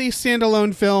 as a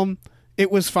standalone film,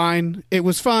 it was fine. It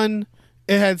was fun.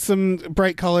 It had some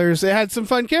bright colors. It had some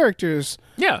fun characters.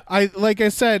 Yeah. Like I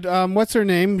said, what's her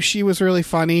name? She was really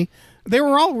funny. They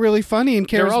were all really funny and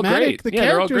charismatic. They're all great. The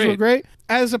characters were great.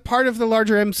 As a part of the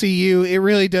larger MCU, it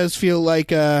really does feel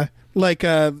like a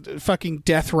fucking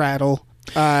death rattle.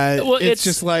 It's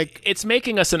just like it's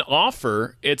making us an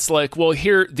offer. It's like, well,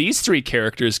 here these three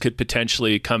characters could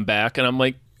potentially come back, and I'm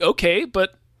like, okay,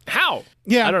 but how?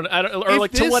 Yeah, I don't, or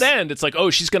like to what end? It's like,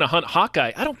 oh, she's gonna hunt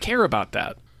Hawkeye. I don't care about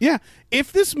that. Yeah,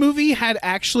 if this movie had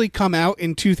actually come out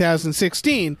in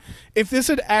 2016, if this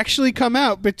had actually come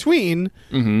out between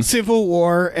Civil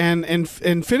War and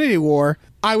Infinity War,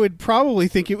 I would probably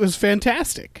think it was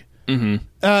fantastic.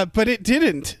 But it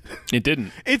didn't. It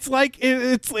didn't. It's like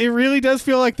it really does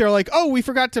feel like they're like, oh, we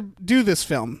forgot to do this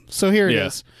film, so here it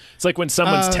is. It's like when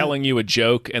someone's telling you a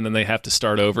joke and then they have to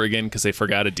start over again because they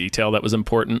forgot a detail that was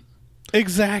important.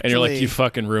 Exactly. And you're like, you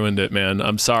fucking ruined it, man.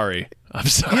 I'm sorry.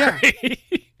 Yeah.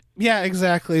 Yeah,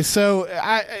 exactly. So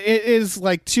it is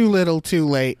like too little, too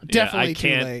late. Definitely too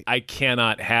late. I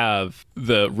cannot have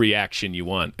the reaction you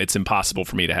want. It's impossible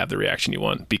for me to have the reaction you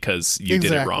want because you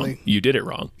did it wrong. You did it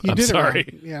wrong. I'm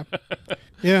sorry. Yeah.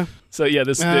 Yeah. So yeah,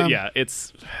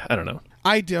 it's I don't know.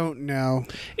 I don't know.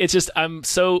 It's just I'm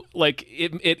so like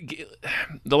it.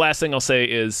 The last thing I'll say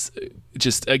is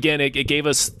just again it gave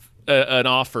us an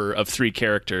offer of three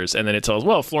characters, and then it tells,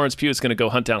 well, Florence Pugh is going to go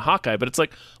hunt down Hawkeye, but it's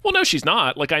like, well, no, she's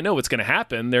not. Like, I know what's going to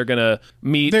happen. They're going to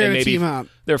meet and maybe team up.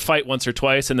 They'll fight once or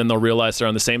twice, and then they'll realize they're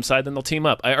on the same side, then they'll team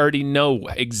up. I already know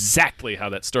exactly how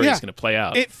that story is going to play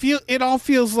out. It all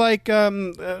feels like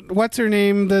what's her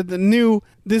name?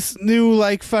 This new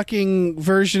like fucking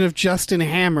version of Justin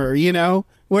Hammer, you know,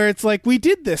 where it's like we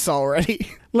did this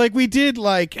already. Like we did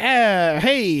like,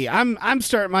 hey, I'm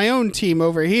starting my own team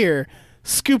over here,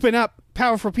 scooping up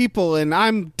powerful people, and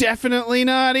I'm definitely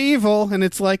not evil. And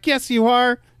it's like, yes, you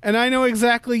are, and I know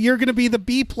exactly you're going to be the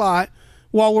B plot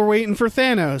while we're waiting for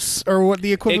Thanos, or what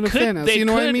the equivalent of Thanos. You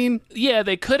know what I mean? Yeah,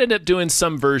 they could end up doing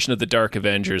some version of the Dark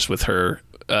Avengers with her.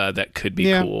 That could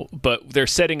be cool, but they're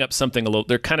setting up something a little.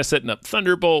 They're kind of setting up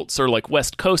Thunderbolts or like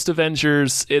West Coast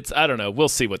Avengers. I don't know. We'll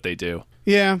see what they do.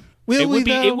 Yeah.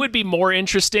 It would be more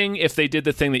interesting if they did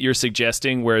the thing that you're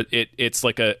suggesting, where it's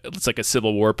like a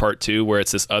Civil War Part 2, where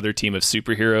it's this other team of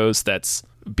superheroes that's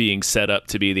being set up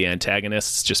to be the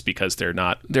antagonists just because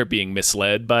they're being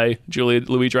misled by Julia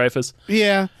Louis-Dreyfus.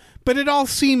 Yeah, but it all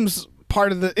seems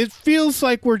part of it feels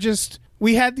like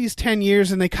we had these 10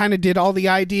 years and they kind of did all the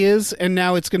ideas, and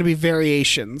now it's going to be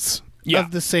variations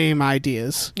of the same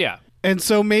ideas. Yeah. And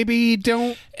so maybe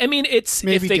don't. I mean,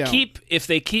 if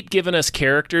they keep giving us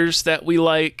characters that we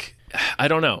like, I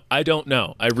don't know.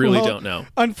 I really don't know.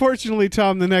 Unfortunately,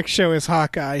 Tom, the next show is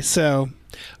Hawkeye, so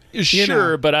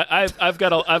sure. But I've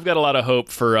got a lot of hope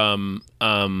for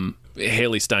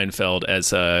Haley Steinfeld as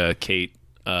Kate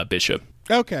Bishop.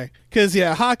 Okay, because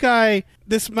Hawkeye.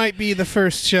 This might be the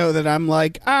first show that I'm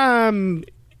like, I'm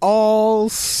all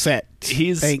set.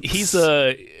 He's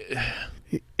a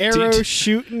arrow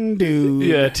shooting dude.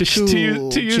 Yeah, to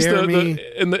use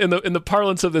in the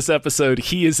parlance of this episode,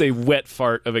 he is a wet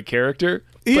fart of a character.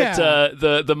 But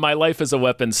the My Life as a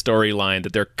Weapon storyline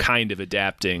that they're kind of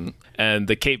adapting, and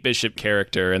the Kate Bishop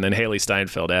character, and then Haley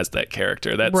Steinfeld as that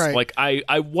character. That's like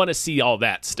I want to see all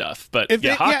that stuff. But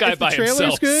Hawkeye by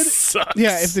himself sucks.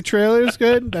 Yeah, if the trailer's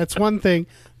good, that's one thing.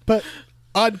 But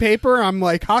on paper, I'm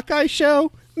like, Hawkeye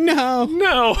show?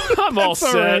 No, I'm all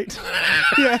set. Right.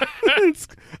 Yeah,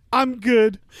 I'm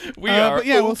good. We are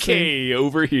okay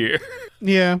over here.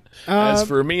 Yeah. As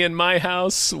for me and my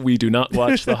house, we do not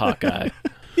watch the Hawkeye.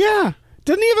 Yeah.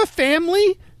 Doesn't he have a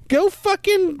family? Go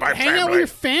fucking hang out with your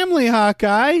family,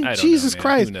 Hawkeye. Jesus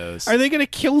Christ. Who knows? Are they going to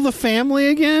kill the family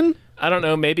again? I don't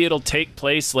know. Maybe it'll take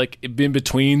place like in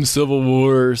between Civil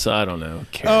Wars. I don't know. Who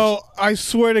cares? Oh, I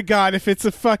swear to God, if it's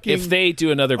a fucking... If they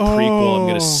do another prequel, I'm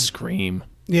going to scream.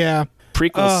 Yeah.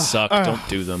 Prequels suck. Don't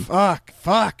do them. Fuck.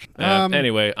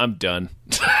 Anyway, I'm done.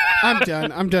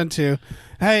 I'm done too.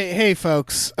 Hey,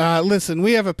 folks. Listen,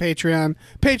 we have a Patreon.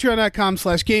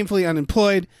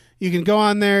 Patreon.com/gamefullyunemployed. You can go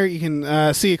on there. You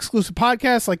can see exclusive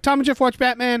podcasts like Tom and Jeff Watch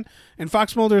Batman and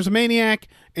Fox Mulder's a Maniac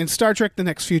and Star Trek: The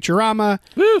Next Futurama.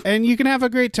 Woo. And you can have a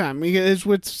great time. It's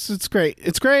great.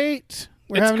 It's great.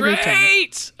 We're having a great time.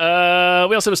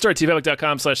 We also have a store at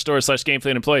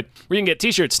tpublic.com/store/gamefullyunemployed where you can get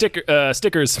t-shirts,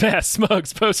 stickers, masks,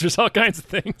 mugs, posters, all kinds of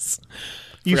things.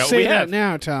 You say that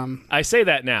now, Tom. I say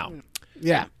that now.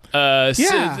 Yeah.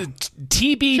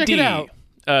 TBD. Check it out.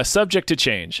 Subject to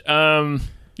change. So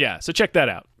check that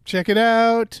out. Check it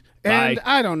out. And Bye.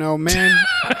 I don't know, man.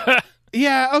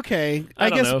 Yeah, okay.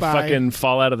 I guess don't know, bye. fucking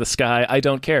fall out of the sky. I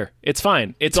don't care. It's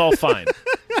fine. It's all fine.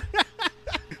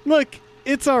 Look,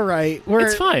 it's all right.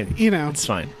 It's fine. You know. It's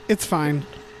fine. It's fine.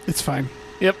 It's fine.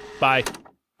 Yep. Bye.